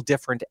 a little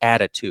different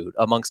attitude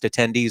amongst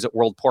attendees at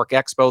World Pork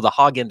Expo. The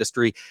hog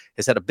industry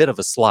has had a bit of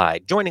a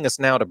slide. Joining us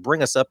now to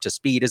bring us up to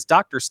speed is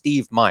Dr.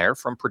 Steve Meyer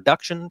from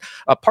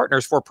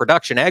Partners for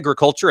Production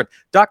Agriculture. And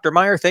Dr.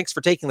 Meyer, thanks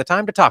for taking the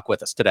time to talk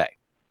with us today.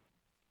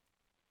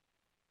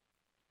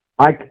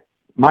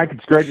 Mike,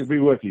 it's great to be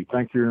with you.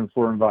 Thank you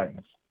for inviting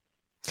us.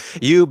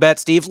 You bet,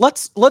 Steve.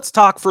 Let's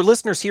talk for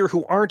listeners here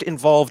who aren't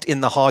involved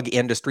in the hog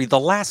industry. The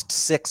last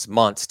 6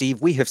 months,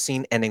 Steve, we have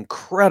seen an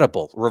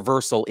incredible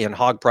reversal in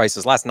hog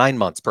prices. Last 9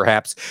 months,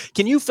 perhaps.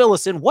 Can you fill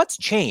us in? What's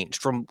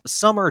changed from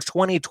summer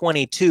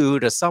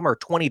 2022 to summer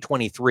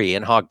 2023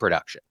 in hog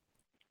production?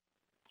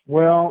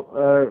 Well,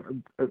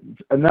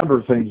 a number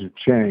of things have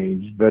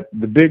changed, but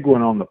the big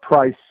one on the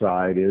price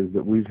side is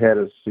that we've had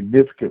a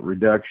significant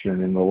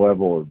reduction in the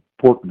level of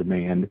pork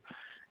demand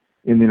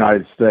in the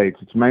United States.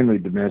 It's mainly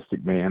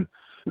domestic demand,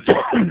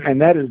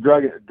 and that has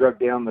drug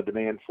down the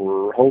demand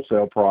for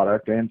wholesale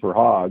product and for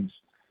hogs.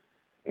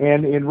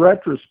 And in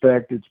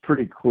retrospect, it's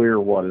pretty clear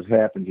what has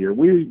happened here.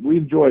 We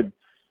enjoyed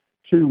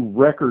 2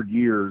 record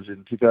years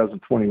in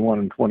 2021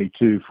 and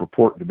 22 for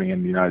pork demand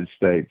in the United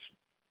States.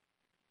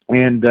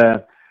 And,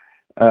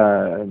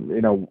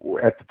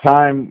 at the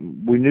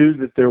time, we knew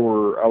that there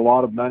were a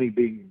lot of money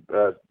being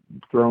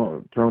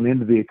thrown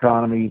into the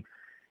economy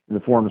in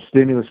the form of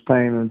stimulus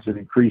payments and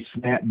increased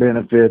SNAP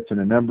benefits and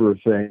a number of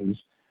things.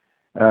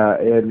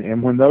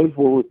 And when those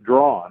were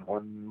withdrawn,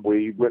 when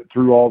we went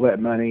through all that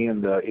money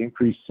and the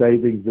increased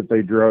savings that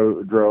they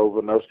drove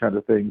and those kinds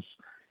of things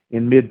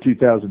in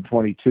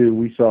mid-2022,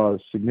 we saw a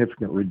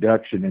significant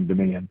reduction in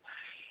demand.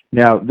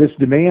 Now, this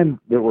demand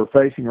that we're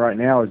facing right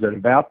now is at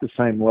about the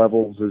same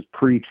levels as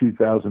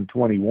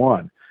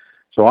pre-2021.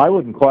 So I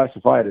wouldn't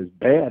classify it as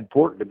bad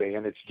pork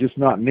demand. It's just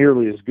not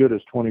nearly as good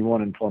as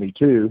 21 and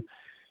 22.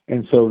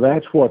 And so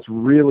that's what's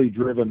really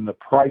driven the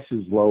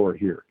prices lower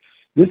here.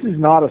 This is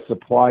not a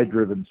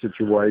supply-driven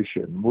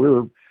situation.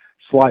 We're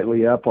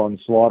slightly up on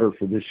slaughter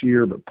for this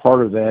year, but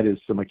part of that is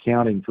some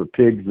accounting for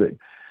pigs that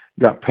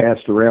got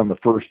passed around the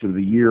first of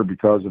the year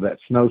because of that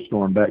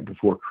snowstorm back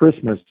before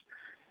Christmas.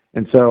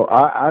 And so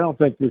I don't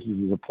think this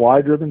is a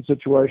supply-driven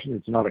situation.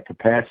 It's not a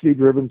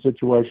capacity-driven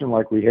situation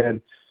like we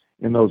had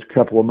in those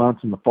couple of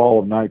months in the fall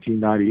of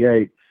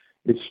 1998.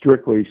 It's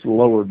strictly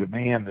lower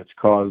demand that's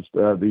caused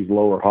these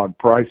lower hog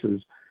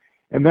prices.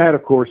 And that,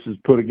 of course, is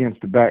put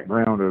against the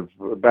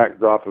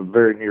backdrop of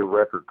very near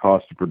record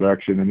cost of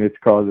production, and it's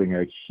causing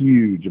a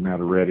huge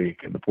amount of red ink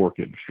in the pork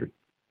industry.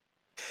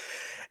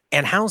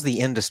 And how's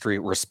the industry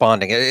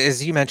responding?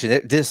 As you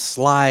mentioned, this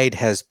slide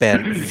has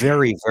been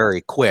very,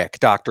 very quick.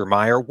 Dr.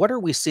 Meyer, what are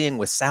we seeing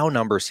with sow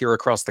numbers here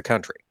across the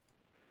country?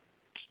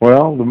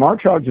 Well, the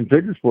March hogs and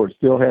pig report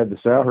still had the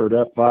sow herd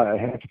up by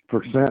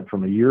 0.5%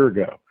 from a year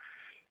ago.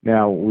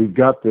 Now, we've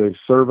got the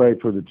survey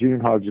for the June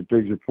hogs and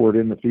pigs report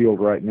in the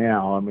field right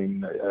now. I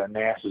mean,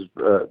 NASS is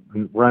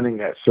running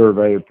that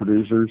survey of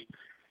producers,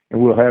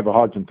 and we'll have a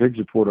hogs and pigs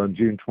report on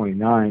June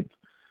 29th.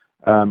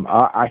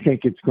 I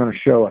think it's going to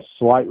show a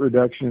slight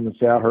reduction in the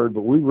sow herd,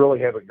 but we really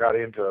haven't got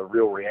into a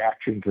real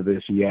reaction to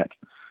this yet.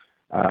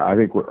 I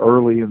think we're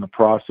early in the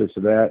process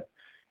of that,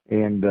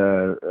 and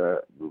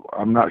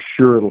I'm not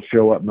sure it'll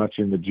show up much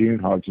in the June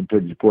hogs and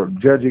pigs report.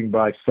 Judging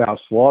by sow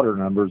slaughter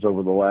numbers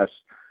over the last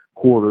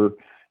quarter,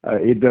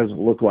 it doesn't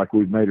look like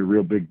we've made a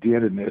real big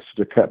dent in this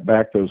to cut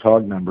back those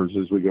hog numbers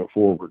as we go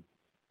forward.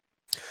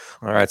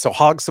 All right, so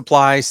hog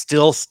supply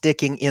still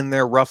sticking in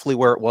there roughly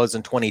where it was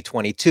in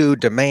 2022,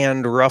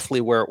 demand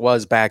roughly where it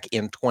was back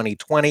in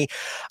 2020.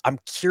 I'm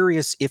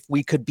curious if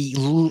we could be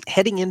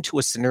heading into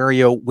a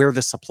scenario where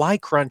the supply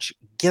crunch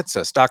gets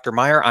us. Dr.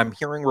 Meyer, I'm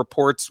hearing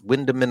reports,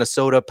 Wyndham,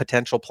 Minnesota,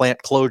 potential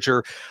plant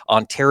closure,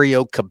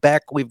 Ontario,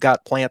 Quebec, we've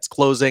got plants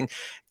closing.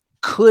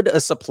 Could a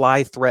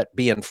supply threat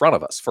be in front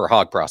of us for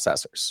hog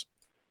processors?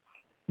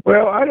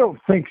 Well, I don't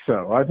think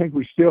so. I think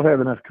we still have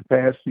enough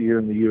capacity here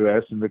in the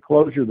U.S., and the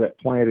closure of that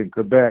plant in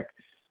Quebec,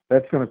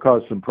 that's going to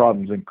cause some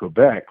problems in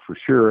Quebec for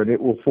sure, and it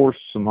will force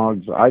some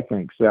hogs, I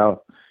think,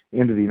 south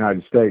into the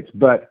United States.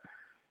 But,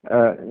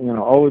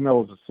 Ole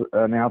Mills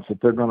announced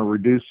that they're going to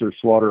reduce their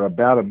slaughter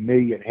about 1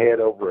 million head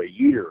over a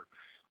year.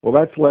 Well,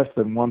 that's less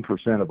than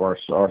 1% of our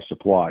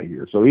supply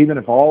here. So even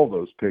if all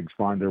those pigs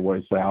find their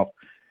way south,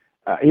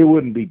 it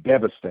wouldn't be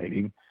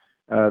devastating.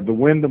 The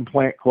Wyndham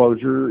plant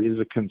closure is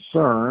a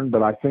concern,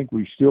 but I think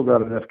we've still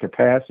got enough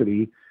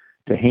capacity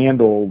to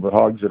handle the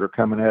hogs that are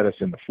coming at us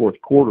in the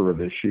fourth quarter of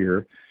this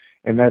year.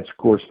 And that's, of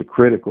course, the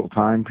critical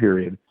time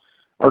period.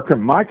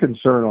 My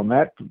concern on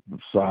that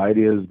side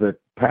is that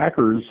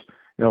packers,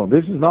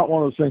 this is not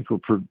one of those things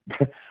where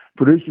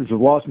producers have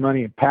lost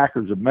money and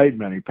packers have made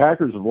money.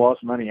 Packers have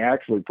lost money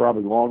actually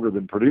probably longer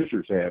than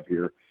producers have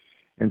here.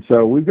 And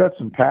so we've got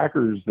some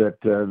packers that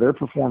their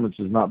performance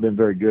has not been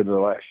very good in the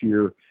last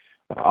year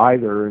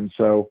either. And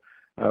so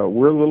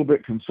we're a little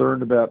bit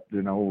concerned about,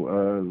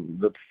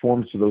 the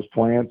performance of those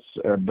plants.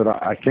 But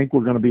I think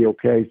we're going to be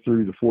okay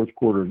through the fourth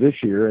quarter of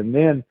this year. And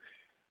then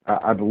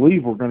I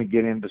believe we're going to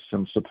get into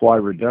some supply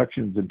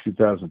reductions in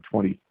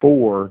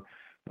 2024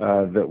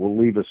 that will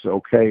leave us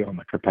okay on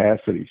the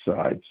capacity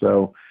side.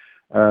 So,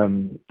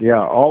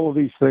 all of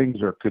these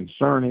things are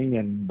concerning,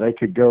 and they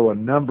could go a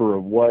number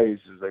of ways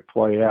as they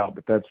play out,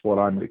 but that's what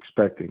I'm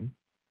expecting.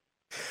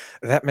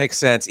 That makes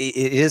sense. It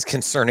is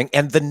concerning.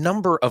 And the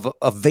number of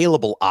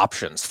available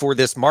options for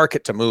this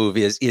market to move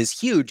is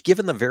huge,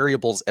 given the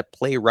variables at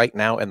play right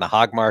now in the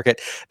hog market.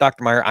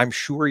 Dr. Meyer, I'm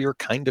sure you're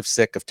kind of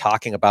sick of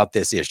talking about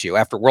this issue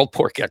after World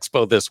Pork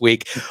Expo this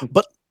week.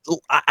 But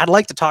I'd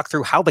like to talk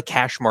through how the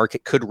cash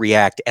market could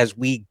react as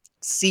we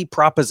see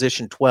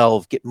Proposition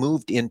 12 get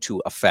moved into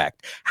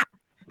effect.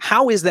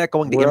 How is that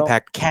going to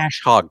impact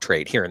cash hog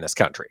trade here in this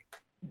country?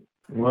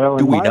 Well,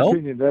 in my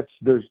opinion,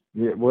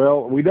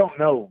 we don't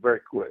know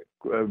very quick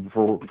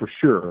for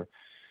sure.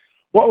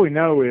 What we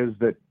know is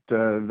that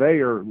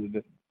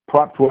that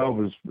Prop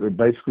 12 is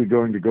basically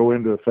going to go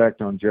into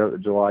effect on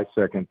July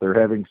 2nd. They're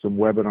having some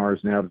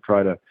webinars now to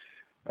try to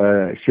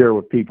share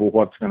with people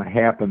what's going to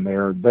happen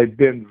there. They've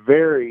been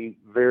very,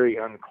 very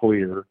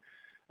unclear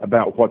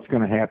about what's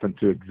going to happen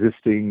to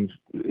existing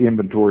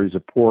inventories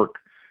of pork,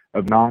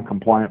 of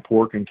non-compliant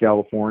pork in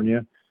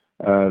California.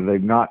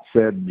 They've not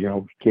said,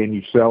 can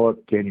you sell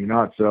it? Can you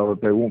not sell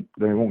it? They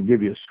won't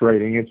give you a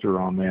straight answer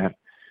on that.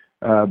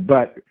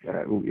 But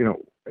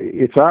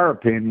it's our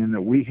opinion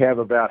that we have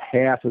about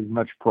half as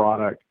much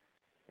product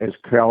as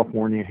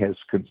California has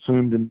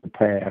consumed in the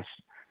past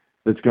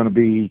that's going to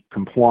be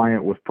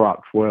compliant with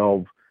Prop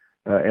 12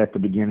 at the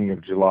beginning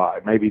of July,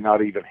 maybe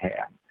not even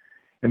half.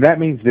 And that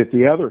means that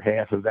the other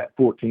half of that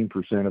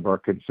 14% of our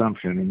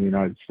consumption in the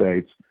United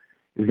States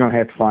is going to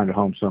have to find a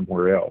home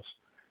somewhere else.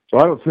 So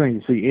I don't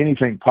see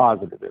anything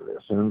positive in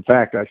this. And in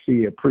fact, I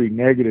see a pretty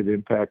negative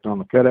impact on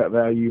the cutout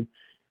value,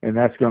 and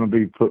that's going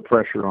to put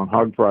pressure on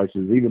hog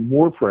prices, even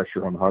more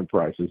pressure on hog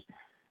prices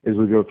as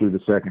we go through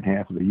the second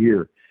half of the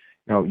year.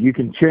 You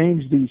can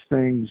change these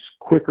things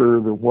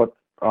quicker than what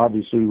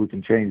obviously we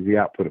can change the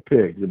output of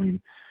pigs. I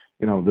mean,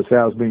 the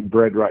sows being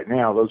bred right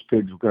now, those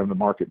pigs will come to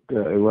market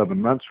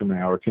 11 months from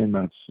now or 10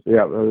 months,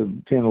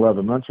 10,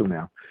 11 months from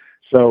now.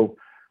 So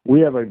we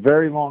have a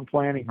very long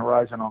planning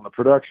horizon on the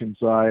production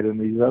side, and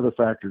these other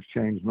factors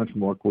change much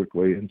more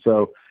quickly. And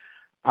so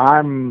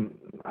I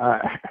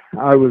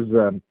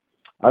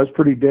was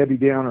pretty Debbie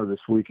Downer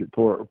this week at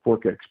Pork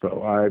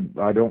Expo.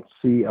 I don't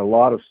see a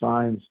lot of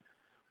signs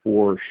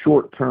for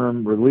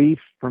short-term relief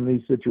from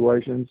these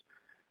situations.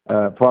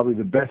 Probably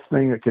the best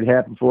thing that could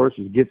happen for us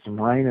is get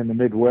some rain in the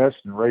Midwest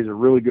and raise a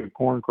really good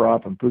corn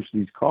crop and push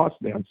these costs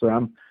down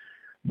some.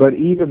 But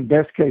even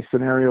best case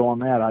scenario on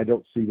that, I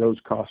don't see those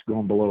costs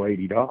going below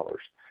 $80.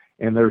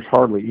 And there's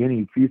hardly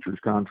any futures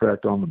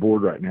contract on the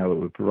board right now that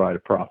would provide a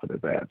profit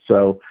at that.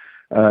 So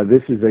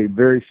this is a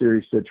very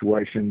serious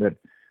situation that,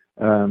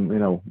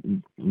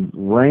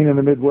 rain in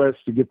the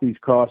Midwest to get these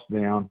costs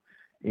down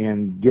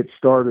and get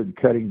started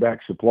cutting back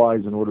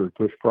supplies in order to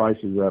push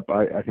prices up.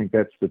 I think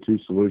that's the two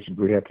solutions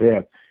we have to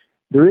have.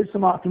 There is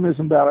some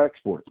optimism about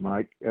exports,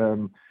 Mike.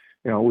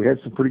 We had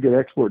some pretty good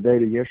export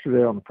data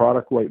yesterday on the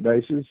product weight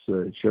basis.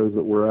 It shows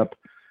that we're up,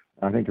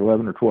 I think,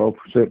 11 or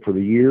 12% for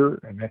the year,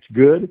 and that's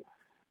good.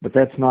 But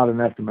that's not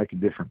enough to make a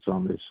difference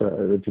on this,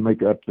 to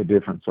make up the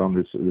difference on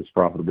this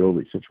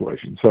profitability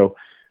situation. So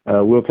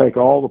we'll take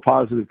all the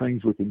positive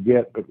things we can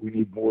get, but we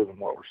need more than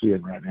what we're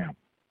seeing right now.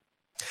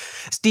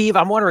 Steve,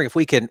 I'm wondering if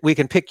we can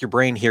pick your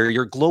brain here,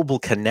 your global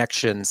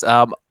connections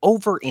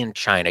over in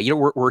China.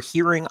 We're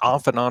hearing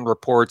off and on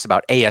reports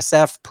about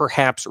ASF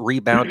perhaps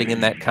rebounding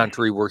in that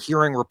country. We're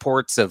hearing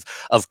reports of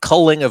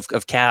culling of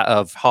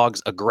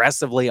hogs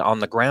aggressively on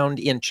the ground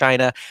in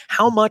China.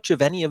 How much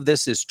of any of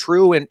this is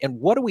true, and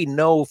what do we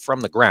know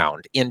from the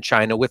ground in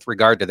China with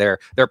regard to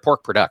their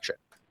pork production?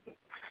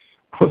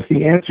 Well,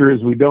 the answer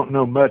is we don't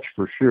know much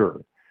for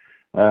sure.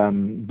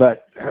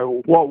 But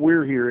what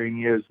we're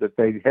hearing is that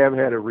they have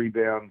had a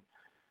rebound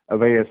of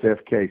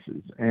ASF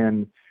cases.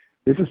 And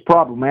this is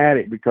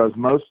problematic because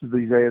most of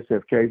these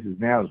ASF cases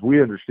now, as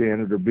we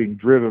understand it, are being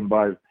driven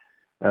by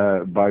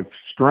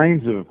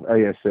strains of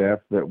ASF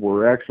that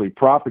were actually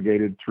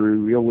propagated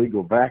through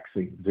illegal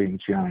vaccines in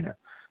China.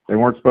 They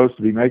weren't supposed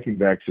to be making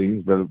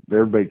vaccines, but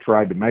everybody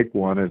tried to make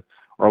one,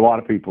 or a lot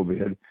of people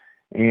did.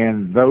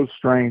 And those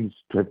strains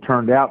have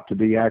turned out to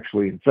be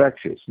actually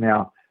infectious.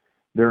 Now,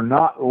 they're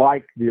not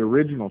like the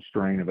original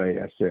strain of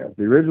ASF.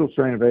 The original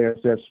strain of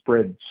ASF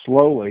spread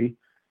slowly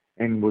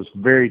and was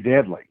very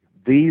deadly.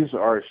 These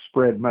are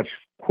spread much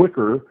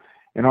quicker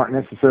and aren't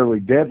necessarily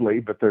deadly,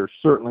 but they're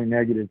certainly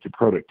negative to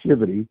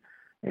productivity.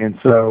 And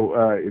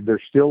so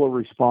there's still a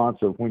response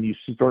of when you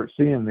start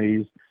seeing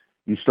these,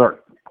 you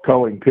start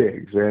culling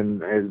pigs.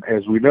 And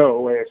as we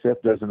know,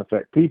 ASF doesn't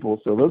affect people,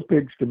 so those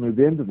pigs can move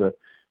into the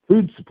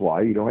food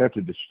supply. You don't have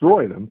to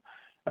destroy them.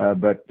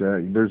 But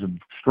there's a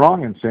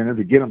strong incentive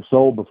to get them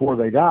sold before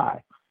they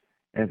die.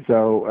 And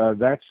so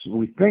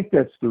we think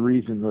that's the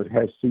reason that it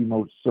has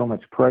so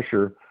much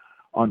pressure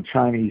on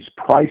Chinese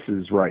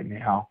prices right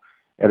now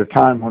at a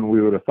time when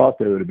we would have thought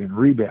they would have been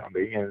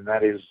rebounding. And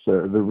that is the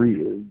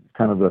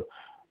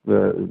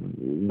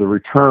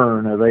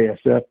return of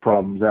ASF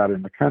problems out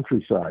in the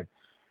countryside.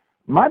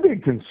 My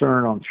big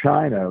concern on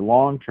China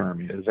long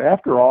term is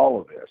after all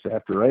of this,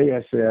 after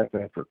ASF,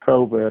 after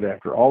COVID,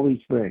 after all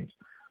these things,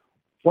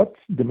 what's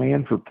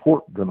demand for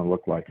pork going to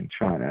look like in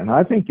China? And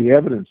I think the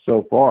evidence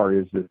so far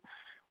is that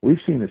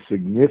we've seen a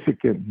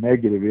significant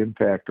negative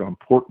impact on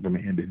pork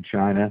demand in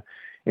China.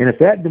 And if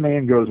that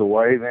demand goes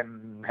away,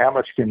 then how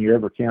much can you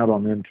ever count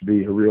on them to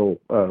be a real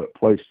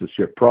place to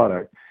ship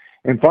product?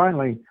 And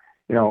finally,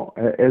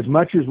 as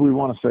much as we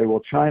want to say, well,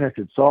 China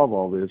could solve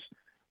all this,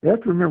 you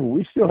have to remember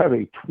we still have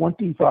a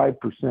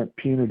 25%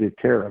 punitive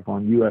tariff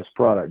on U.S.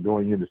 product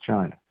going into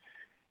China.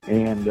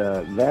 And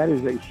that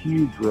is a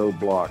huge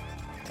roadblock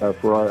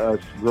for us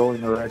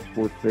growing our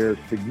exports there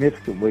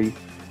significantly.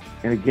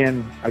 And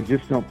again, I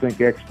just don't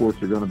think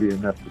exports are going to be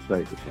enough to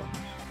save us on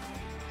this.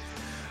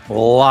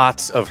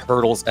 Lots of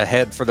hurdles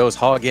ahead for those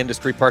hog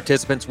industry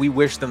participants. We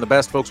wish them the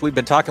best, folks. We've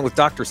been talking with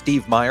Dr.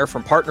 Steve Meyer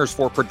from Partners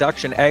for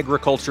Production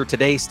Agriculture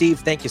today.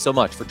 Steve, thank you so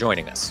much for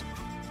joining us.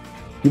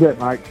 You bet,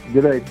 Mike.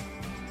 Good day.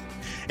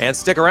 And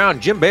stick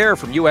around. Jim Bair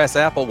from U.S.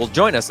 Apple will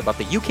join us about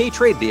the UK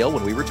trade deal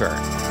when we return.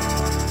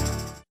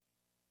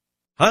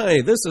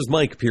 Hi, this is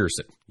Mike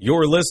Pearson.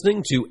 You're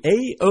listening to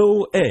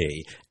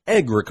AOA,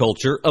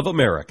 Agriculture of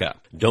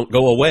America. Don't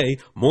go away.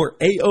 More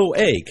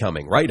AOA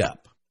coming right up.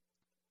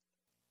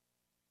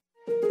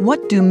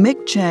 What do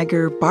Mick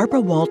Jagger, Barbara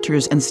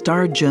Walters, and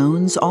Star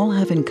Jones all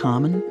have in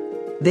common?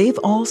 They've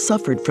all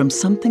suffered from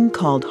something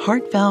called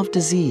heart valve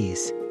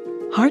disease.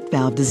 Heart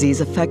valve disease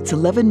affects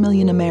 11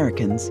 million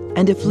Americans,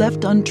 and if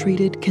left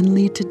untreated, can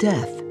lead to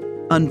death.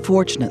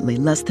 Unfortunately,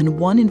 less than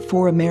 1 in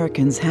 4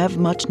 Americans have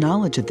much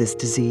knowledge of this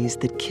disease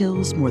that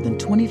kills more than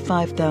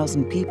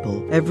 25,000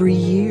 people every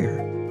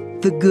year.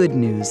 The good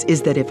news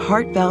is that if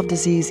heart valve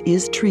disease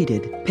is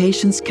treated,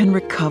 patients can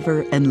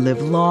recover and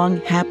live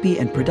long, happy,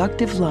 and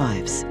productive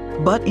lives.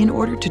 But in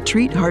order to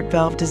treat heart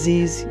valve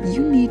disease, you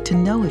need to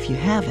know if you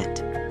have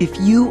it. If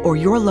you or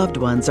your loved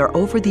ones are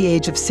over the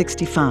age of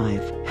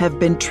 65, have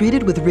been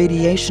treated with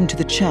radiation to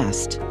the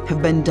chest,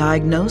 have been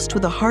diagnosed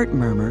with a heart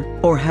murmur,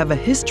 or have a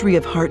history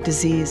of heart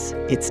disease,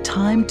 it's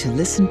time to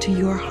listen to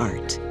your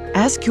heart.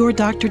 Ask your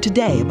doctor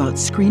today about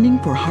screening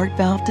for heart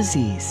valve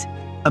disease.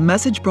 A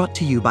message brought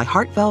to you by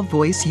Heart Valve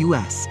Voice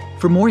US.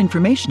 For more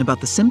information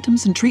about the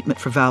symptoms and treatment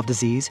for valve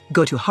disease,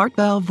 go to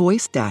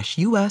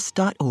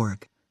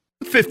heartvalvevoice-us.org.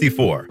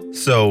 54.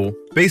 So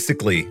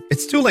basically,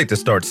 it's too late to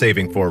start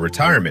saving for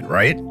retirement,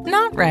 right?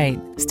 Not right.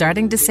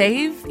 Starting to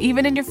save,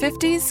 even in your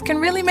 50s, can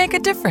really make a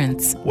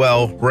difference.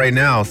 Well, right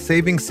now,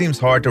 saving seems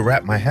hard to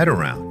wrap my head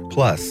around.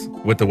 Plus,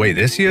 with the way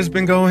this year's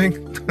been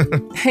going...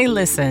 Hey,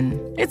 listen,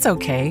 it's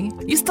okay.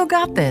 You still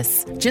got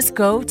this. Just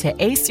go to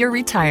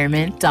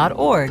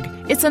aceyourretirement.org.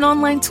 It's an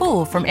online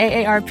tool from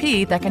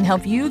AARP that can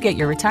help you get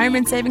your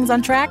retirement savings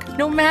on track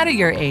no matter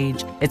your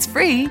age. It's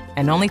free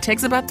and only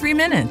takes about 3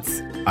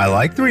 minutes. I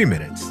like 3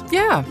 minutes.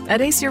 Yeah, at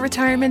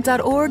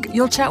aceyourretirement.org,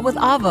 you'll chat with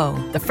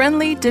Avo, the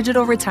friendly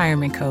digital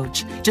retirement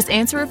coach. Just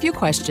answer a few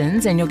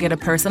questions and you'll get a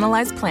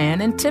personalized plan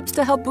and tips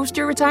to help boost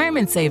your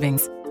retirement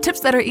savings.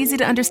 Tips that are easy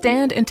to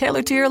understand and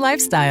tailored to your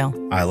lifestyle.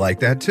 I like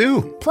that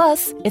too.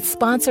 Plus, it's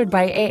sponsored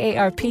by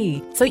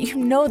AARP, so you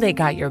know they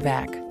got your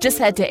back. Just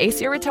head to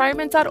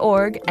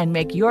aceyourretirement.org and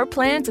make your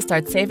plan to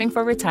start saving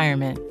for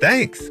retirement.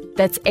 Thanks.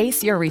 That's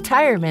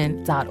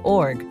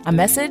aceyourretirement.org. A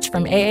message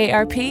from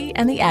AARP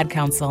and the Ad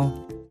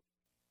Council.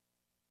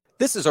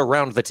 This is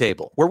Around the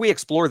Table, where we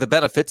explore the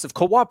benefits of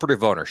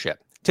cooperative ownership.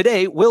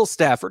 Today, Will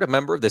Stafford, a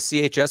member of the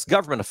CHS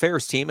Government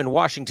Affairs team in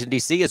Washington,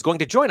 D.C., is going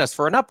to join us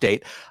for an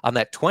update on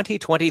that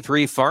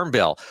 2023 Farm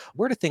Bill.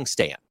 Where do things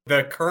stand?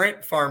 The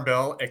current Farm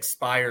Bill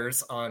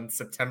expires on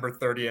September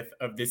 30th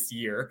of this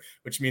year,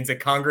 which means that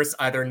Congress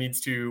either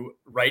needs to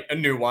write a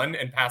new one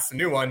and pass a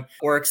new one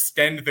or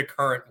extend the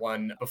current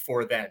one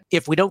before then.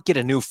 If we don't get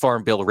a new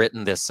Farm Bill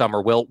written this summer,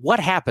 Will,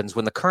 what happens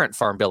when the current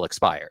Farm Bill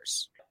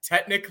expires?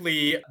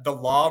 Technically, the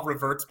law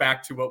reverts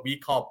back to what we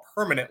call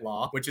permanent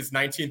law, which is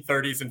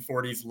 1930s and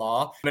 40s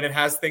law. And it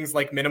has things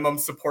like minimum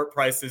support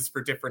prices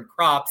for different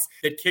crops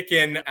that kick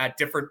in at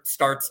different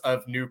starts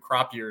of new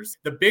crop years.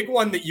 The big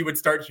one that you would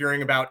start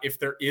hearing about if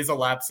there is a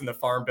lapse in the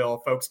Farm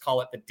Bill, folks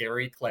call it the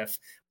dairy cliff.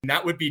 And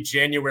that would be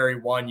January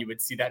 1. You would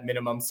see that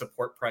minimum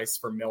support price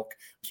for milk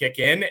kick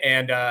in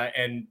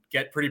and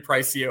get pretty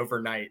pricey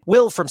overnight.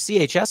 Will, from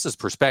CHS's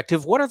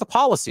perspective, what are the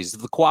policies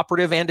of the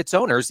cooperative and its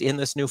owners in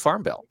this new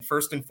Farm Bill?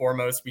 First and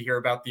foremost, we hear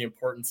about the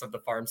importance of the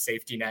farm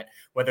safety net,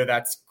 whether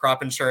that's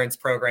crop insurance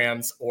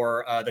programs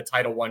or the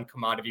Title I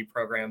commodity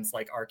programs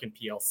like ARC and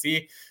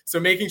PLC. So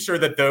making sure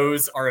that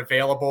those are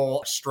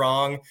available,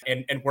 strong,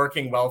 and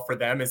working well for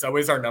them is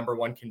always our number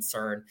one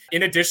concern.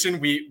 In addition,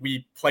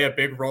 we play a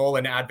big role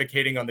in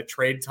advocating on the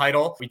trade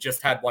title. We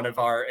just had one of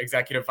our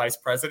executive vice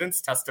presidents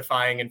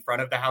testifying in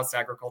front of the House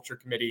Agriculture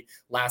Committee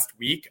last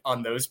week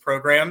on those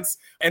programs.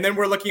 And then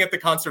we're looking at the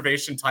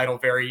conservation title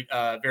very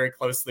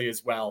closely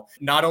as well,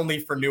 not only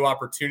for new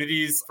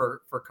opportunities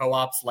for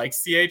co-ops like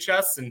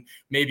CHS and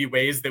maybe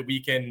ways that we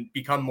can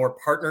become more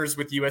partners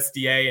with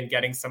USDA and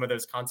getting some of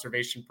those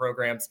conservation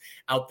programs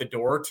out the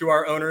door to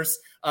our owners,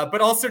 but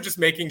also just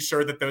making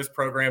sure that those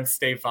programs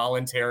stay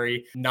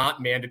voluntary,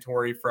 not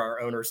mandatory for our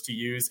owners to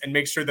use, and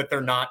make sure that they're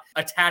not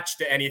a attached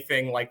to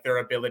anything like their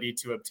ability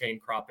to obtain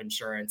crop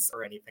insurance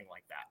or anything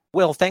like that.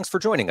 Will, thanks for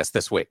joining us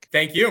this week.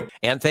 Thank you.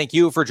 And thank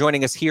you for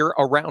joining us here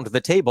around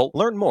the table.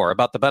 Learn more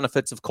about the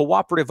benefits of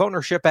cooperative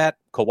ownership at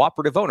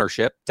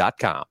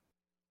cooperativeownership.com.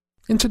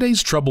 In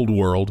today's troubled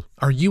world,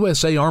 our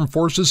USA Armed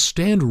Forces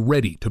stand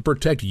ready to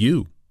protect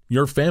you,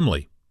 your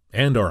family,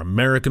 and our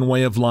American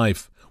way of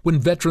life. When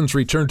veterans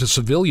return to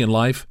civilian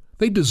life,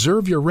 they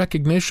deserve your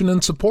recognition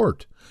and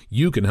support.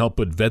 You can help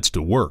put vets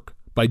to work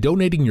by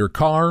donating your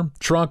car,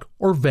 truck,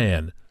 or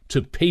van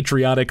to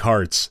Patriotic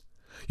Hearts.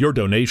 Your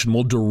donation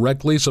will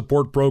directly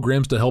support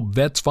programs to help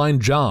vets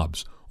find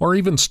jobs or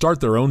even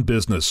start their own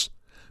business.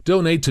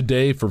 Donate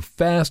today for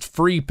fast,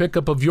 free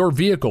pickup of your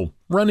vehicle,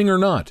 running or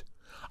not.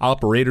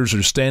 Operators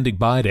are standing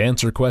by to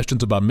answer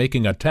questions about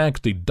making a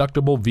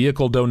tax-deductible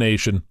vehicle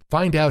donation.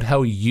 Find out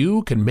how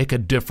you can make a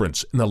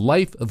difference in the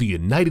life of a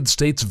United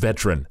States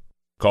veteran.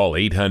 Call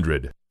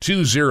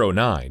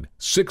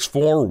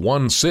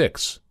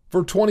 800-209-6416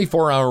 for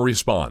 24-hour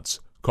response.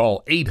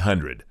 Call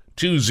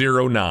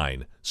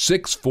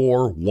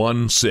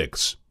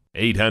 800-209-6416.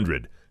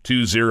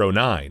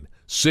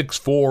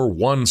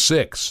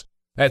 800-209-6416.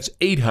 That's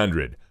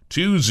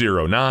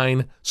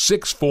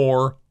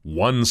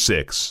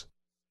 800-209-6416.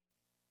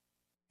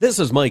 This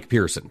is Mike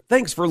Pearson.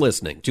 Thanks for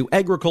listening to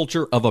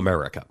Agriculture of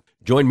America.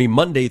 Join me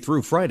Monday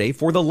through Friday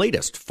for the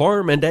latest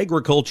farm and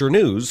agriculture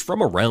news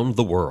from around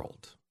the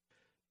world.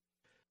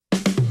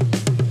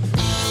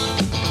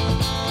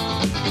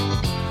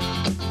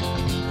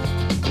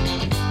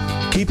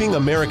 Keeping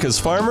America's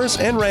farmers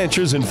and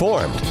ranchers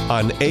informed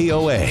on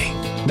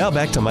AOA. Now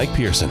back to Mike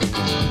Pearson.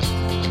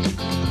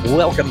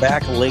 Welcome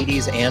back,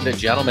 ladies and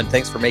gentlemen.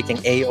 Thanks for making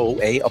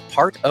AOA a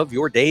part of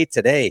your day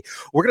today.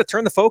 We're going to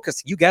turn the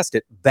focus, you guessed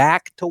it,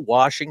 back to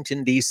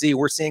Washington, D.C.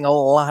 We're seeing a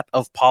lot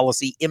of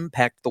policy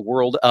impact the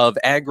world of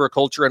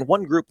agriculture, and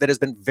one group that has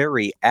been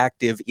very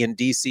active in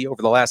D.C.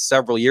 over the last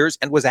several years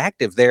and was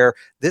active there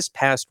this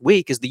past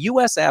week is the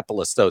U.S.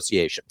 Apple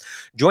Association.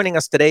 Joining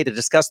us today to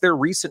discuss their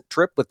recent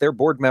trip with their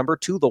board member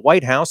to the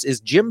White House is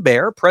Jim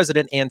Bair,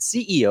 President and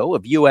CEO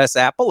of U.S.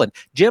 Apple. And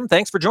Jim,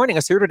 thanks for joining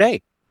us here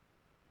today.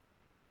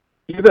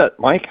 You bet.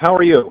 Mike, how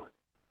are you?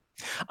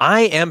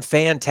 I am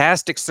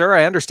fantastic, sir.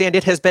 I understand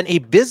it has been a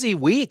busy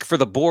week for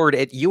the board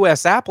at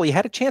U.S. Apple. You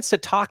had a chance to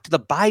talk to the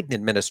Biden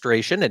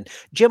administration. And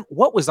Jim,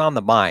 what was on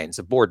the minds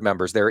of board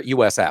members there at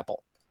U.S.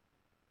 Apple?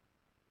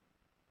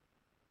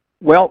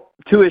 Well,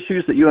 two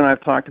issues that you and I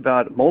have talked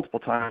about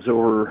multiple times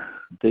over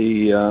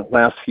the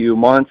last few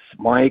months,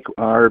 Mike,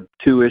 are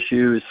two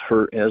issues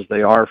as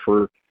they are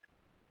for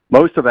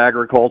most of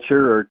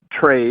agriculture, or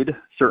trade,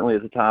 certainly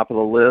at the top of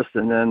the list,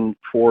 and then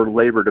for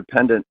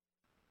labor-dependent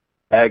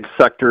ag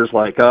sectors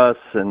like us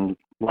and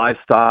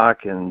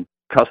livestock and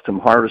custom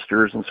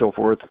harvesters and so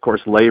forth. Of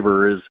course,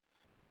 labor is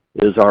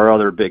our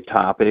other big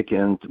topic,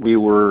 and we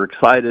were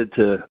excited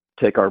to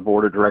take our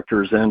board of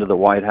directors into the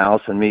White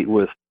House and meet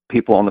with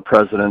people on the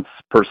president's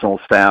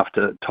personal staff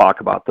to talk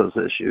about those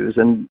issues.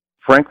 And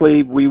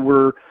frankly, we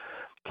were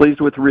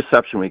pleased with the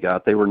reception we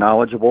got. They were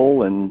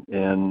knowledgeable and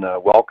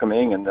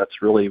welcoming, and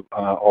that's really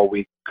all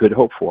we could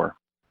hope for.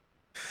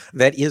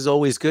 That is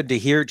always good to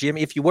hear, Jim.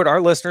 If you would, our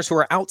listeners who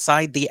are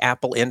outside the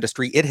Apple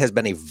industry, it has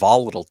been a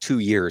volatile 2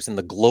 years in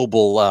the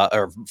global,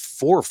 or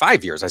 4 or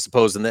 5 years, I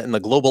suppose, in the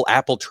global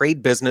Apple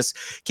trade business.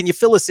 Can you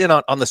fill us in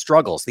on the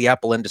struggles the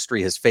Apple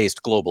industry has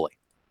faced globally?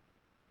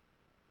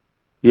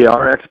 Yeah,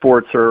 our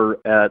exports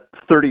are at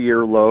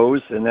 30-year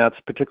lows, and that's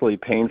particularly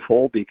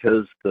painful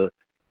because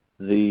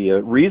the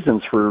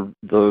reasons for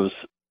those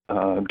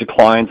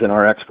declines in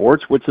our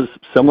exports, which is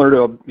similar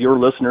to your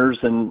listeners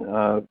in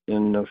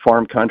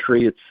farm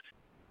country, it's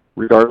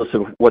regardless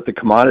of what the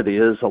commodity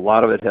is, a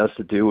lot of it has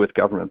to do with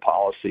government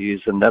policies,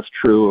 and that's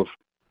true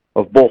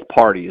of both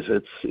parties.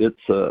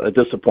 It's a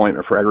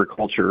disappointment for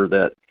agriculture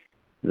that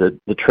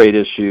the trade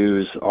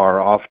issues are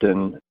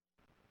often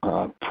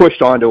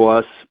pushed onto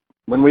us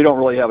when we don't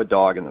really have a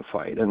dog in the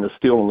fight. And the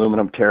steel and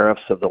aluminum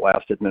tariffs of the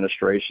last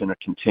administration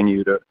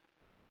continue to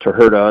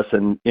hurt us.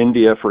 And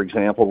India, for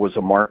example, was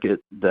a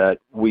market that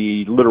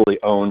we literally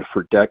owned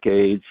for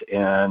decades.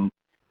 And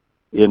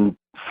in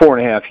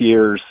 4.5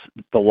 years,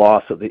 the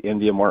loss of the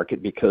India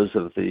market because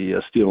of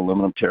the steel and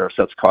aluminum tariffs,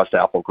 that's cost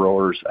Apple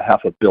growers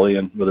 $500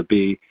 million with a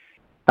B,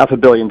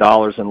 $500 million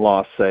in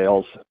lost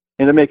sales.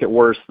 And to make it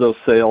worse, those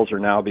sales are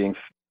now being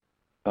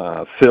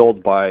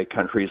filled by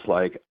countries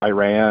like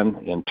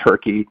Iran and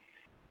Turkey,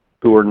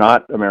 who are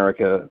not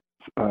America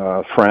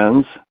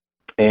friends.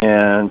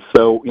 And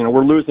so,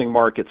 we're losing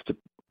markets to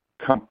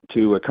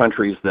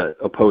countries that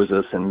oppose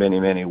us in many,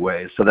 many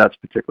ways. So that's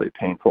particularly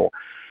painful.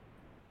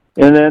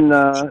 And then,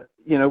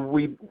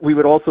 we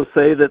would also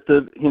say that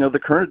the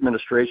current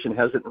administration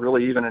hasn't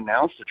really even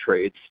announced a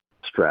trade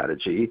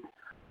strategy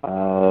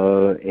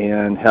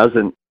and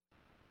hasn't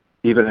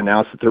even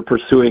announced that they're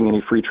pursuing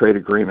any free trade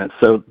agreements.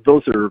 So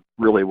those are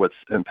really what's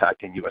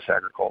impacting U.S.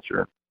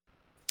 agriculture.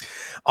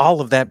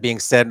 All of that being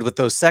said, with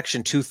those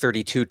Section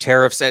 232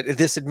 tariffs,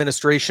 this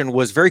administration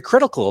was very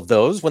critical of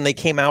those when they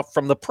came out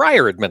from the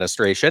prior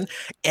administration.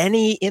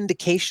 Any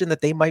indication that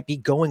they might be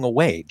going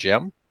away,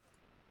 Jim?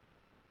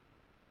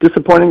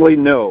 Disappointingly,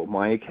 no,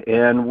 Mike.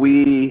 And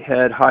we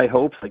had high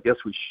hopes. I guess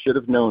we should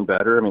have known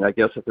better. I mean, I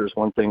guess if there's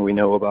one thing we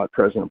know about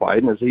President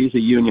Biden is he's a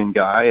union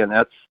guy, and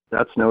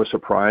that's no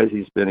surprise.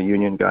 He's been a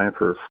union guy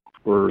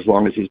for as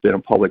long as he's been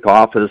in public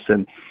office.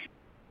 And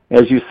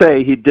as you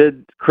say, he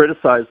did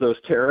criticize those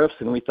tariffs,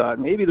 and we thought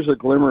maybe there's a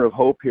glimmer of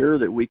hope here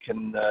that we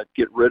can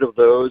get rid of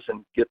those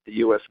and get the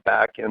U.S.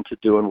 back into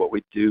doing what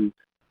we do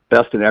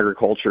best in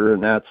agriculture,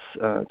 and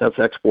that's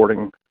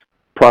exporting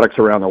products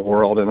around the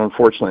world, and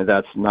unfortunately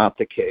that's not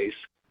the case.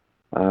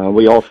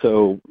 We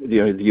also,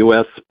 the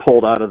U.S.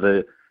 pulled out of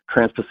the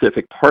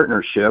Trans-Pacific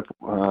Partnership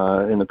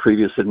in the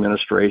previous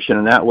administration,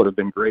 and that would have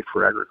been great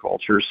for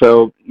agriculture.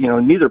 So,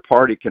 neither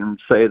party can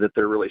say that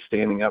they're really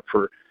standing up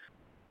for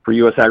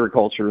U.S.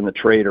 agriculture in the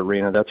trade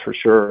arena, that's for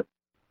sure.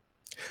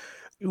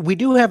 We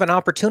do have an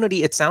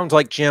opportunity, it sounds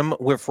like, Jim,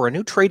 for a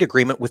new trade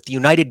agreement with the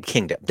United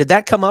Kingdom. Did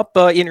that come up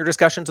in your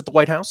discussions at the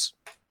White House?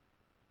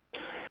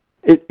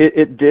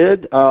 It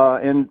did,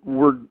 and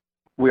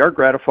we are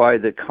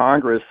gratified that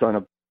Congress, on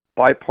a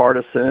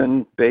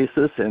bipartisan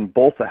basis, in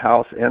both the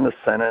House and the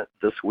Senate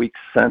this week,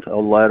 sent a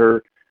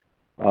letter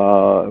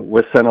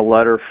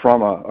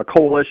from a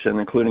coalition,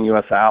 including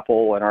U.S.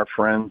 Apple and our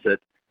friends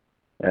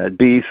at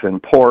beef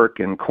and pork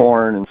and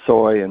corn and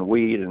soy and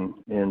wheat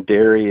and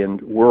dairy,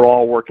 and we're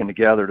all working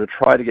together to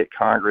try to get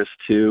Congress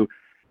to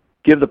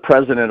give the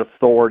president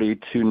authority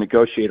to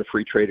negotiate a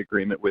free trade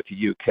agreement with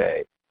the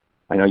UK.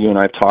 I know you and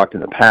I have talked in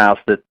the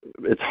past that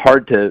it's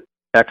hard to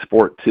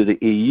export to the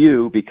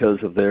EU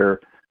because of their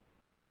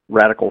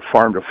radical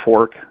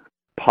farm-to-fork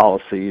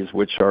policies,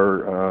 which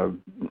are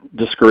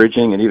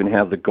discouraging and even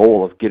have the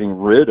goal of getting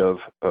rid of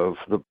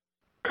the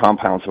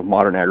compounds of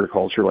modern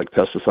agriculture like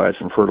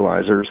pesticides and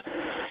fertilizers.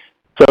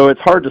 So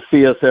it's hard to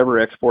see us ever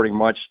exporting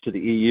much to the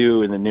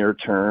EU in the near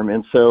term.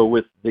 And so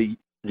with the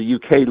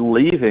UK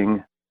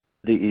leaving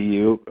the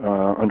EU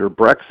under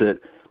Brexit,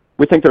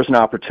 we think there's an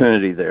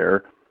opportunity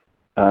there.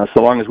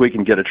 So long as we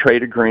can get a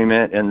trade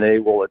agreement and they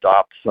will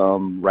adopt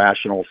some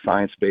rational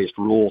science-based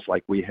rules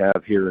like we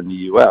have here in the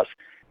U.S.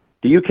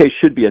 The UK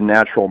should be a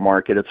natural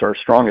market. It's our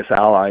strongest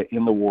ally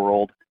in the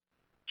world.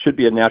 Should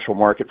be a natural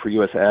market for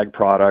U.S. ag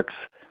products.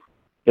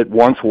 It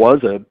once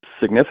was a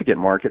significant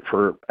market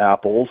for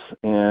apples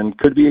and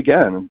could be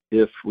again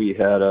if we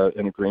had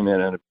an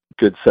agreement and a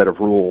good set of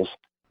rules.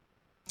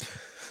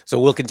 So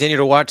we'll continue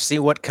to watch, see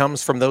what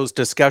comes from those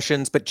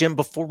discussions. But Jim,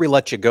 before we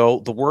let you go,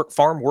 the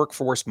Farm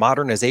Workforce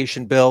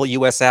Modernization Bill,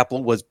 U.S.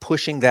 Apple was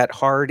pushing that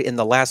hard in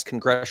the last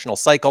congressional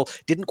cycle,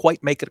 didn't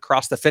quite make it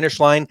across the finish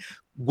line.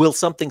 Will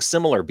something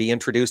similar be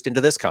introduced into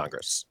this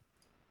Congress?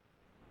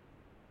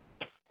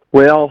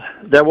 Well,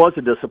 that was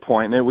a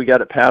disappointment. We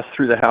got it passed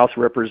through the House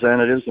of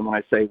Representatives, and when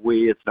I say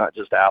we, it's not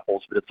just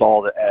apples, but it's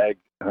all the ag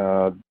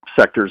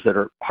sectors that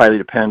are highly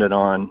dependent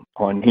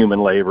on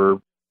human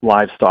labor,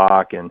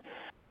 livestock, and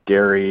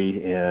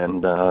dairy,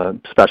 and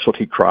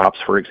specialty crops,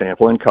 for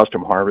example, and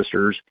custom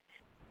harvesters.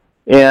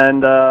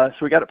 And so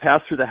we got it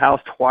passed through the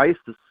House twice.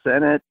 The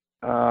Senate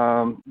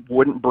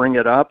wouldn't bring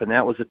it up, and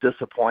that was a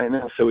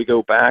disappointment. So we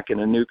go back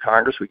in a new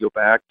Congress. We go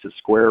back to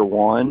square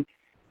one.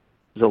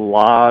 There's a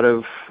lot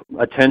of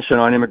attention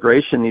on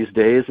immigration these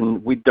days,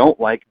 and we don't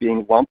like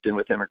being lumped in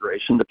with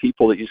immigration. The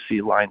people that you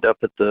see lined up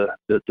at the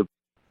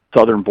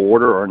southern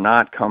border are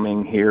not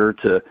coming here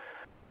to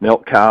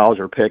milk cows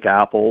or pick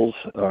apples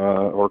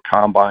or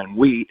combine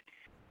wheat.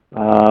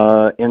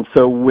 And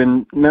so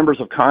when members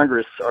of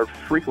Congress are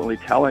frequently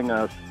telling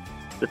us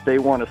that they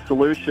want a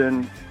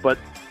solution, but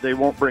they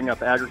won't bring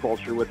up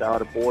agriculture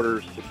without a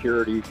border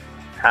security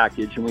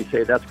package, and we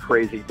say that's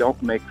crazy. Don't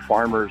make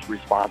farmers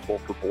responsible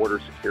for border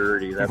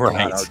security. That's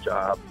not our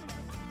job.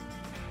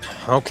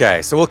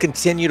 Okay, so we'll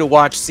continue to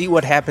watch, see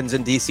what happens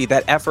in D.C.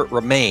 That effort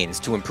remains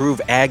to improve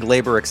ag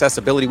labor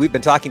accessibility. We've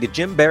been talking to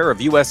Jim Bair of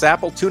U.S.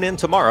 Apple. Tune in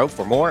tomorrow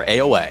for more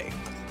AOA.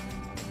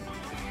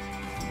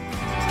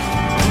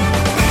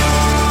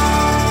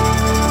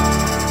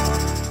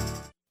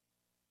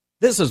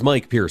 This is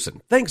Mike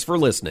Pearson. Thanks for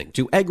listening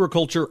to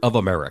Agriculture of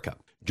America.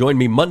 Join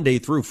me Monday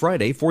through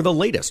Friday for the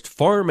latest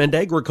farm and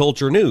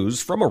agriculture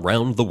news from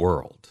around the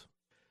world.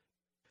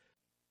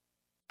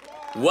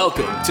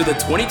 Welcome to the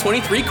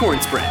 2023 Corn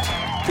Sprint.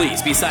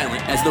 Please be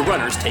silent as the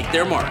runners take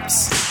their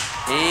marks.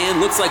 And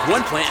looks like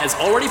one plant has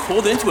already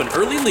pulled into an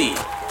early lead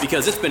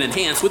because it's been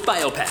enhanced with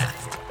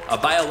Biopath, a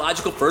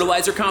biological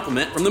fertilizer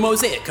complement from the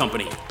Mosaic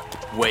Company.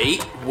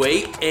 Wait,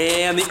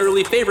 and the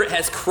early favorite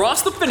has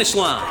crossed the finish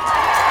line.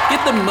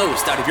 Get the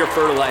most out of your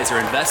fertilizer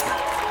investment.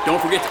 Don't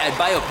forget to add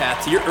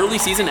Biopath to your early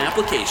season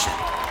application.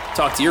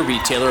 Talk to your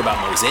retailer about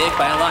Mosaic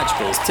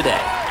Biologicals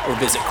today or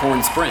visit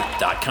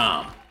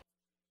cornsprint.com.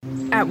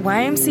 At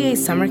YMCA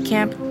Summer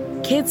Camp,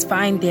 kids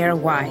find their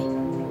why.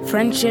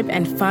 Friendship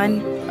and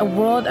fun, a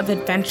world of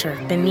adventure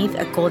beneath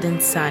a golden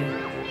sun.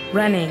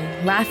 Running,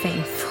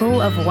 laughing,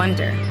 full of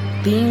wonder.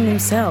 Being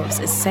themselves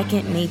is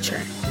second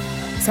nature.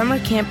 Summer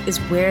camp is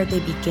where they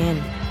begin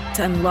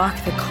to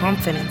unlock the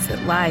confidence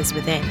that lies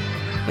within.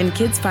 When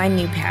kids find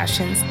new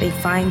passions, they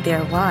find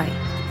their why.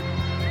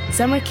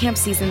 Summer camp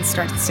season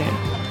starts soon.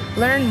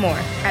 Learn more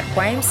at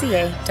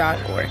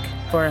ymca.org.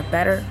 for a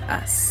better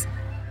us.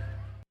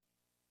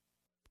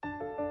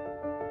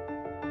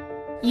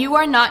 You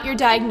are not your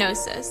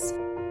diagnosis.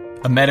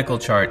 A medical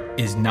chart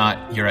is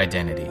not your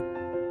identity.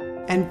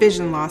 And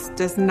vision loss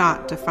does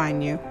not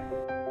define you.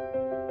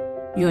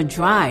 Your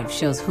drive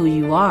shows who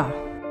you are.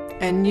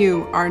 And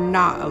you are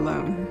not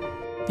alone.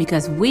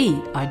 Because we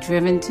are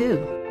driven too.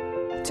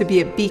 To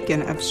be a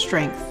beacon of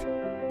strength.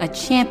 A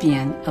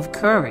champion of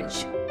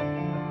courage.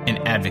 An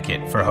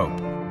advocate for hope.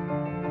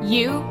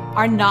 You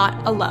are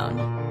not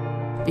alone.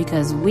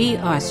 Because we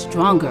are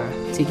stronger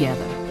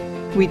together.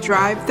 We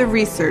drive the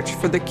research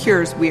for the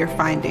cures we are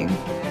finding.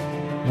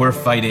 We're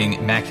fighting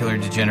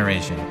macular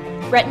degeneration,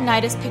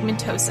 retinitis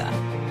pigmentosa,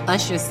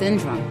 Usher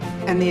syndrome,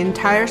 and the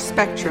entire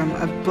spectrum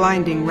of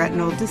blinding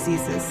retinal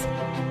diseases.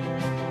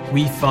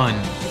 We fund.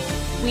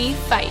 We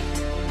fight.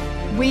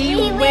 We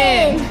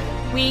win.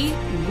 We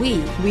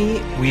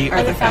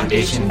are the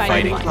Foundation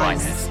Fighting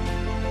Blindness.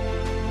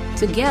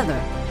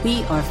 Together,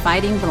 we are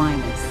fighting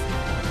blindness.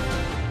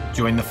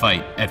 Join the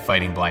fight at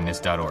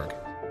fightingblindness.org.